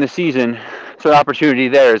Duke to end the season, so an opportunity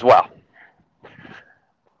there as well.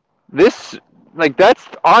 That's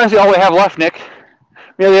honestly all we have left, Nick.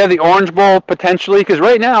 They have the Orange Bowl potentially, because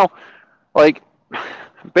right now,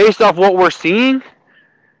 based off what we're seeing,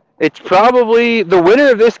 it's probably the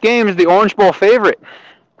winner of this game is the Orange Bowl favorite.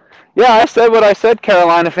 Yeah, I said what I said,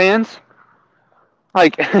 Carolina fans.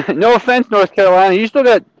 No offense, North Carolina, you still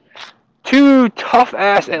got 2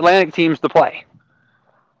 tough-ass Atlantic teams to play.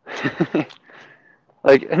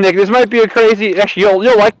 Nick, this might be a crazy. Actually,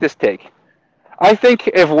 you'll like this take. I think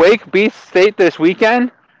if Wake beats State this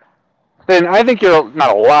weekend, then I think you're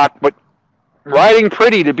not a lock, but riding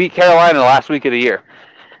pretty to beat Carolina the last week of the year.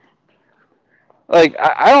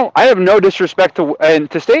 I have no disrespect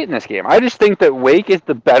to State in this game. I just think that Wake is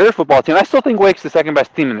the better football team. I still think Wake's the second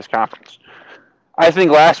best team in this conference. I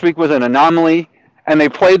think last week was an anomaly, and they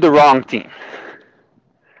played the wrong team.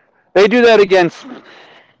 They do that against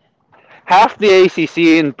half the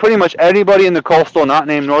ACC and pretty much anybody in the Coastal not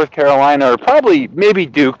named North Carolina, or probably maybe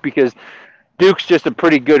Duke, because Duke's just a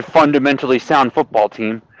pretty good, fundamentally sound football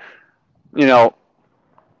team. You know,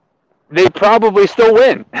 they probably still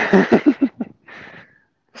win.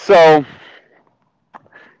 So,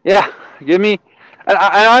 yeah, give me. And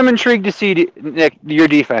I'm intrigued to see Nick, your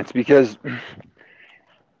defense because,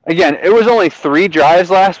 again, it was only 3 drives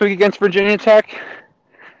last week against Virginia Tech,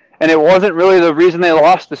 and it wasn't really the reason they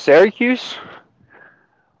lost to Syracuse.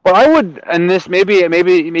 But I would, and this maybe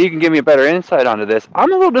you can give me a better insight onto this.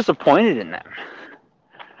 I'm a little disappointed in them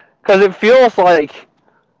because it feels like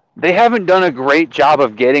they haven't done a great job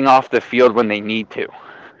of getting off the field when they need to.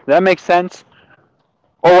 Does that make sense?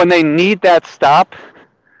 Or when they need that stop,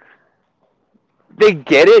 they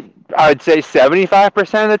get it, I'd say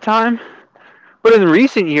 75% of the time. But in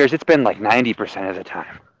recent years, it's been like 90% of the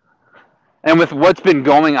time. And with what's been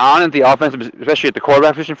going on at the offensive, especially at the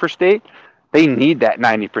quarterback position for State, they need that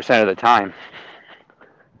 90% of the time.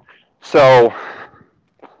 So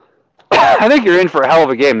I think you're in for a hell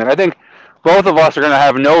of a game. And I think both of us are going to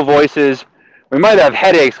have no voices. We might have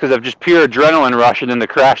headaches because of just pure adrenaline rush and then the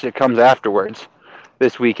crash that comes afterwards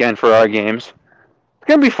this weekend for our games. It's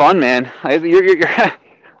going to be fun, man. You're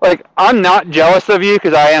like, I'm not jealous of you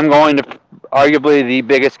because I am going to arguably the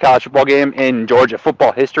biggest college football game in Georgia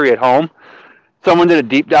football history at home. Someone did a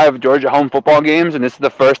deep dive of Georgia home football games, and this is the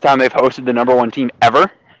first time they've hosted the number 1 team ever.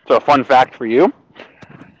 So a fun fact for you.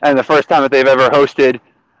 And the first time that they've ever hosted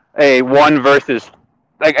a 1 versus,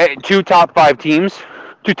 like 2 top 5 teams,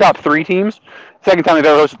 2 top 3 teams. Second time they've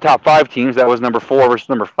ever hosted top 5 teams. That was number 4 versus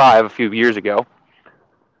number 5 a few years ago.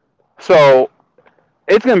 So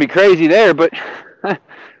it's going to be crazy there, but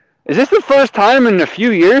is this the first time in a few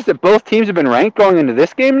years that both teams have been ranked going into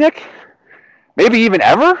this game, Nick? Maybe even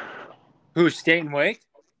ever? Who's State and Wake?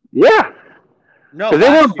 Yeah. No, they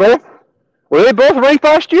weren't both. Were they both ranked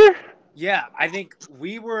last year? Yeah, I think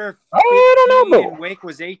we were 15 I don't know. and Wake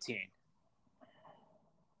was 18.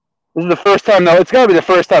 This is the first time, though. It's got to be the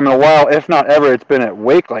first time in a while, if not ever, it's been at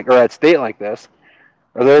Wake or at State like this.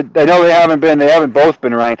 I know they haven't both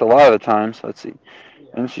been ranked a lot of the times. Let's see.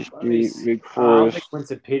 NC State, Wake Forest. I don't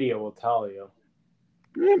think Wikipedia will tell you.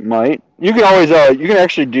 It might. You can always you can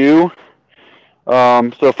actually do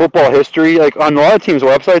so football history, like on a lot of teams'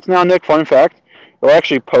 websites now, Nick, fun fact, they'll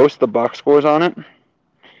actually post the box scores on it.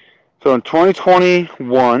 So in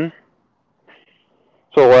 2021,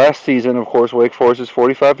 so last season, of course, Wake Forest's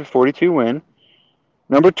 45-42 win.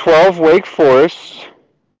 Number 12, Wake Forest.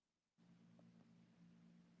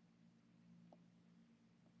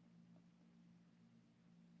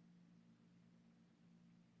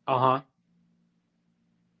 Uh-huh.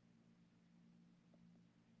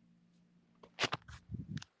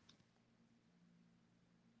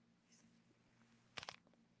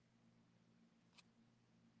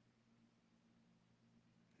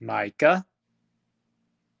 Micah?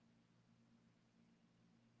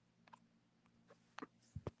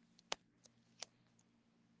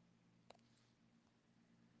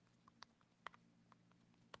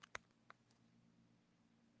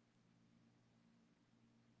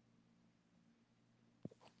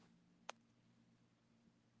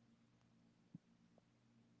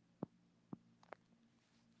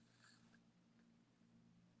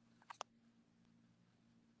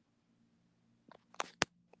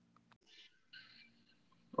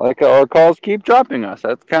 Like our calls keep dropping us.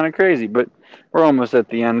 That's kind of crazy, but we're almost at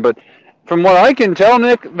the end. But from what I can tell,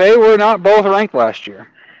 Nick, they were not both ranked last year.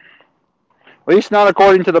 At least not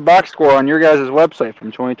according to the box score on your guys' website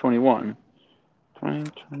from 2021.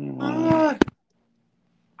 2021.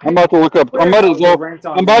 I'm about to look up. I'm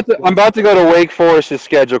about to go to Wake Forest's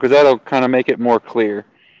schedule because that'll kind of make it more clear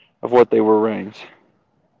of what they were ranked.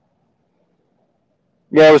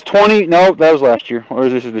 Yeah, it was 20. No, that was last year. Or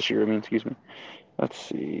this is this year. Excuse me. Let's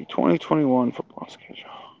see. 2021 football schedule.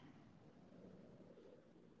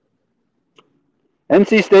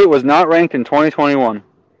 NC State was not ranked in 2021.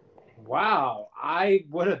 Wow. I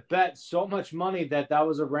would have bet so much money that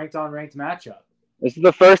was a ranked-on-ranked matchup. This is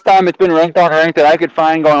the first time it's been ranked on ranked that I could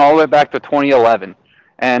find going all the way back to 2011.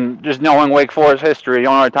 And just knowing Wake Forest history, the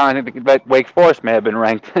only time I think Wake Forest may have been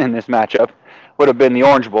ranked in this matchup would have been the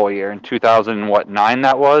Orange Bowl year in 2009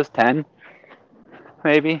 that was? 10?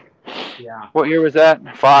 Maybe? Yeah. What year was that?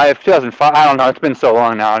 2005? I don't know. It's been so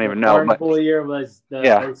long now. I don't even know. Orange Bowl year was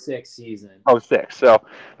the 06 season. 06. So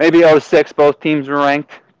maybe 06 both teams were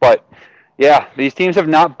ranked. But, yeah, these teams have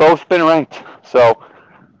not both been ranked. So,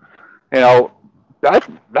 you know,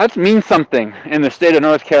 that means something in the state of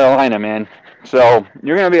North Carolina, man. So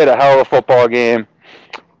you're going to be at a hell of a football game.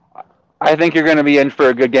 I think you're going to be in for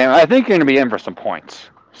a good game. I think you're going to be in for some points.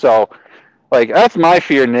 So, like, that's my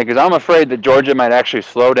fear, Nick, is I'm afraid that Georgia might actually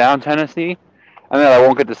slow down Tennessee, and then I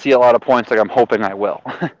won't get to see a lot of points like I'm hoping I will.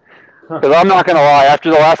 Because I'm not going to lie,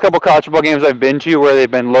 after the last couple college football games I've been to where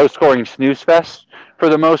they've been low-scoring snooze fests for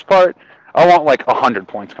the most part, I want like 100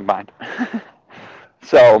 points combined.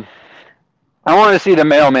 So I want to see the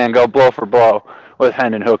mailman go blow for blow with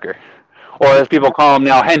Hendon Hooker. Or as people call him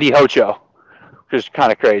now, Hendy Hocho, which is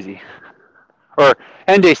kind of crazy. Or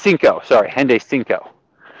Hende Cinco, sorry, Hende Cinco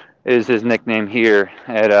is his nickname here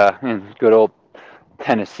at in good old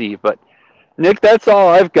Tennessee. But Nick, that's all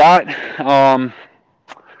I've got.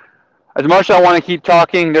 As much as I want to keep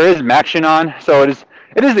talking, there is MACtion on, so it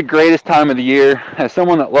is the greatest time of the year. As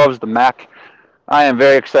someone that loves the MAC, I am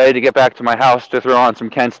very excited to get back to my house to throw on some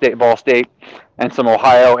Kent State, Ball State, and some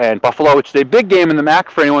Ohio and Buffalo, which is a big game in the MAC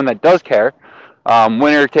for anyone that does care.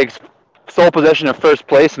 Winner takes sole possession of first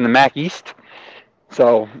place in the MAC East.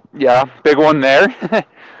 So, yeah, big one there.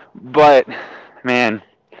 But, man,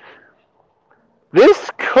 this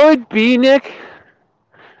could be, Nick,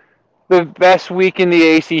 the best week in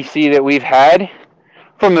the ACC that we've had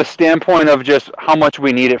from the standpoint of just how much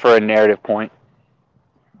we need it for a narrative point.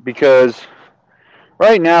 Because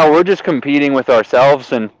right now we're just competing with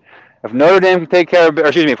ourselves, and if Notre Dame can take care of, or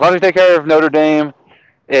excuse me, if Clemson can take care of Notre Dame,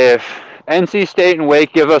 if NC State and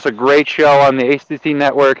Wake give us a great show on the ACC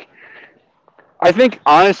network, I think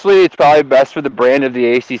honestly it's probably best for the brand of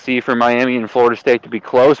the ACC for Miami and Florida State to be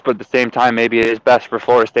close, but at the same time maybe it is best for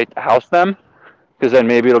Florida State to house them, because then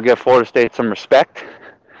maybe it'll give Florida State some respect.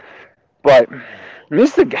 But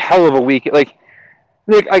this is a hell of a week. Like,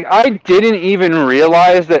 Nick, I didn't even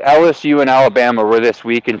realize that LSU and Alabama were this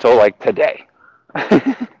week until like today.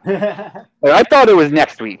 I thought it was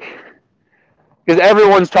next week, because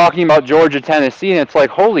everyone's talking about Georgia, Tennessee, and it's like,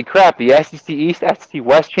 holy crap, the SEC East, SEC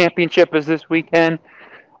West championship is this weekend.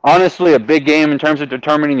 Honestly, a big game in terms of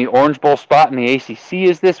determining the Orange Bowl spot in the ACC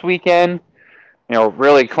is this weekend. You know,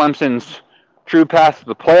 really, Clemson's true path to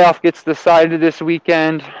the playoff gets decided this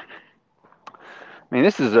weekend. I mean,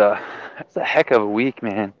 it's a heck of a week,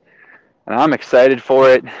 man. And I'm excited for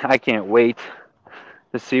it. I can't wait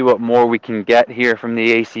to see what more we can get here from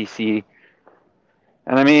the ACC.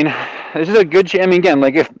 And I mean, this is a good chance. I mean, again,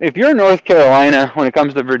 like if you're in North Carolina when it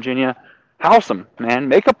comes to Virginia, house them, man.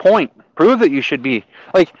 Make a point. Prove that you should be.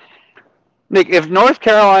 Like, Nick, if North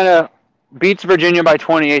Carolina beats Virginia by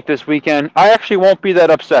 28 this weekend, I actually won't be that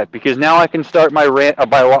upset, because now I can start my rant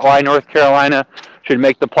about why North Carolina should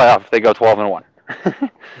make the playoff if they go 12-1.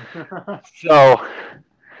 So,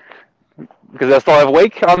 because I still have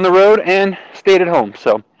Wake on the road and State at home.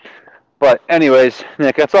 So, but anyways,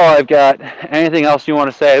 Nick, that's all I've got. Anything else you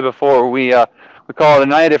want to say before we call it a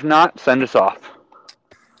night? If not, send us off.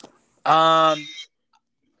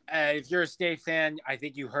 If you're a State fan, I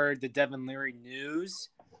think you heard the Devin Leary news.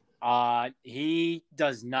 He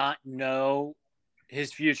does not know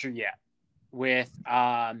his future yet with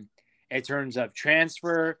in terms of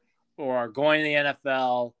transfer or going to the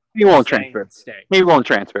NFL. He won't transfer. He won't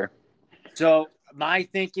transfer. So my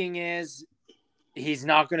thinking is he's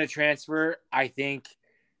not going to transfer. I think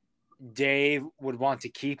Dave would want to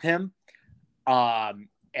keep him.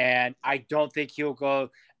 And I don't think he'll go.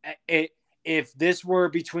 If this were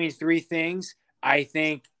between three things, I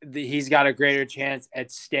think he's got a greater chance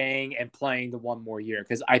at staying and playing the one more year,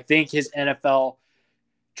 because I think his NFL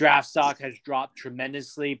draft stock has dropped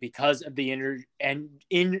tremendously because of the injury,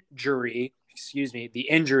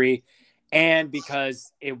 and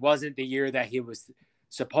because it wasn't the year that he was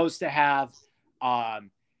supposed to have.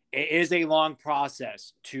 It is a long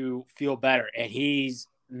process to feel better, and he's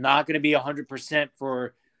not going to be 100%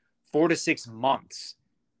 for 4 to 6 months.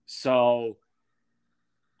 So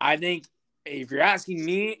I think if you're asking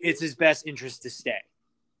me, it's his best interest to stay.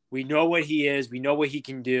 We know what he is. We know what he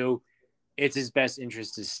can do. It's his best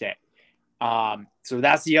interest to stay. So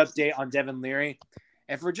that's the update on Devin Leary.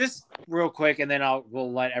 And for just real quick, and then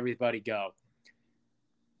we'll let everybody go.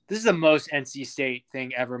 This is the most NC State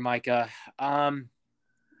thing ever, Micah.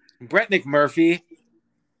 Brett McMurphy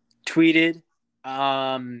tweeted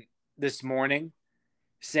this morning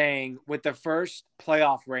saying, with the first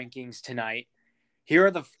playoff rankings tonight, here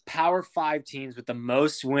are the Power 5 teams with the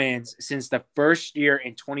most wins since the first year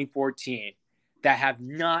in 2014 that have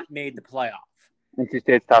not made the playoff. NC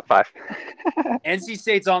State's top 5. NC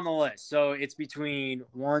State's on the list. So it's between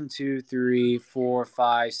 1, 2, 3, 4,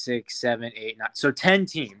 5, 6, 7, 8, 9. So 10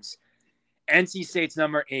 teams. NC State's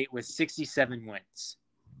number 8 with 67 wins.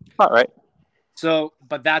 All right. So,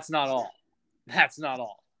 but that's not all. That's not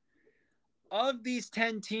all. Of these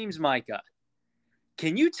 10 teams, Micah,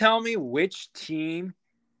 can you tell me which team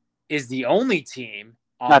is the only team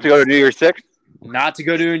Not to go to New Year's Six? not to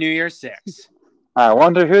go to a New Year's Six. I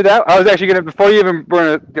wonder who that. I was actually gonna before you even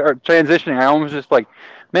were transitioning. I almost just like,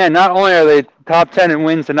 man. Not only are they top 10 in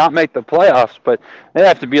wins to not make the playoffs, but they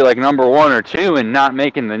have to be like number 1 or 2 and not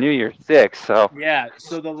making the New Year's Six. So Yeah.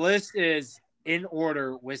 So the list is in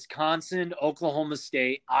order: Wisconsin, Oklahoma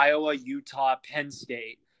State, Iowa, Utah, Penn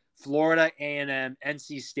State, Florida A&M,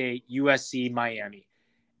 NC State, USC, Miami.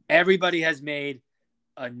 Everybody has made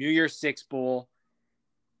a New Year's Six bowl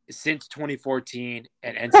since 2014,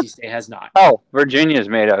 and NC State has not. Oh, Virginia's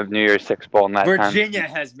made a New Year's Six bowl in that Virginia time.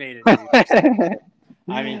 has made a New Year's Six.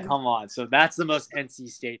 I mean, come on. So that's the most NC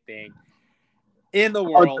State thing in the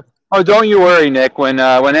world. Oh, don't you worry, Nick. When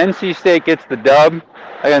NC State gets the dub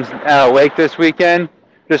against Wake this weekend,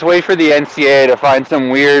 just wait for the NCAA to find some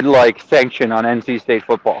weird like sanction on NC State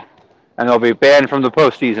football, and they'll be banned from the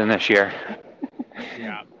postseason this year.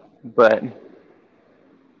 Yeah. But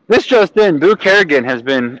this just in, Boo Kerrigan has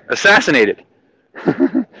been assassinated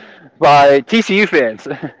by TCU fans.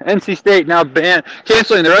 NC State now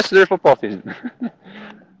canceling the rest of their football season.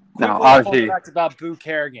 Now, obviously, fact about Boo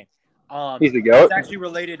Kerrigan. He's the GOAT. It's actually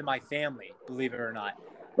related to my family, believe it or not.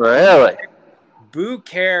 Really? Boo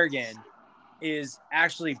Kerrigan is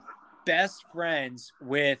actually best friends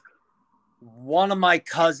with one of my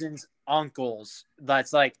cousin's uncles.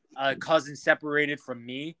 That's like a cousin separated from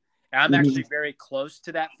me. And I'm actually very close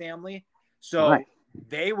to that family. So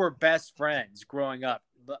they were best friends growing up.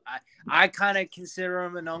 But I kind of consider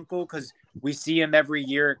him an uncle because we see him every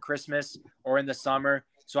year at Christmas or in the summer.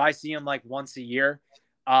 So I see him like once a year.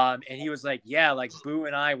 And he was like, yeah, like Boo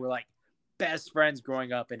and I were like best friends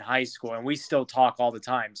growing up in high school. And we still talk all the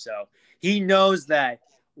time. So he knows that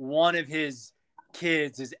one of his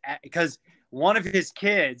kids is because one of his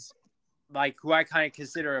kids, like who I kind of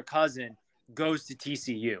consider a cousin, goes to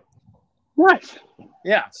TCU. Nice.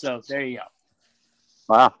 Yeah. So there you go.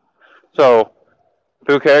 Wow. So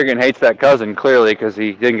Boo Kerrigan hates that cousin clearly because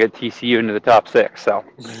he didn't get TCU into the top 6. So,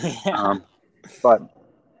 but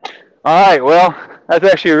all right. Well, that's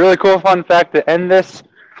actually a really cool fun fact to end this.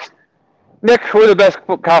 Nick, we're the best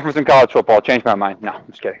conference in college football. Changed my mind. No, I'm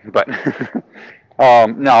just kidding. But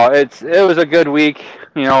no, it was a good week.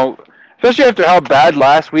 You know, especially after how bad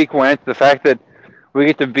last week went. The fact that we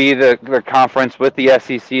get to be the conference with the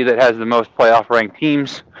SEC that has the most playoff ranked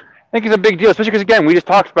teams, I think it's a big deal. Especially because again, we just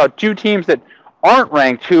talked about 2 teams that aren't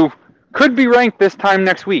ranked who could be ranked this time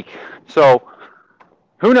next week. So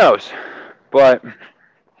who knows? But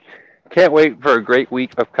can't wait for a great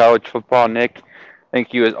week of college football, Nick.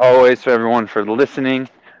 Thank you as always for everyone for listening.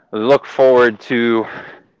 We look forward to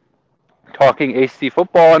talking ACC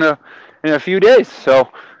football in a few days. So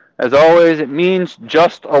as always, it means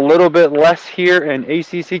just a little bit less here in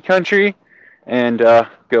ACC country. And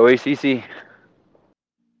go ACC.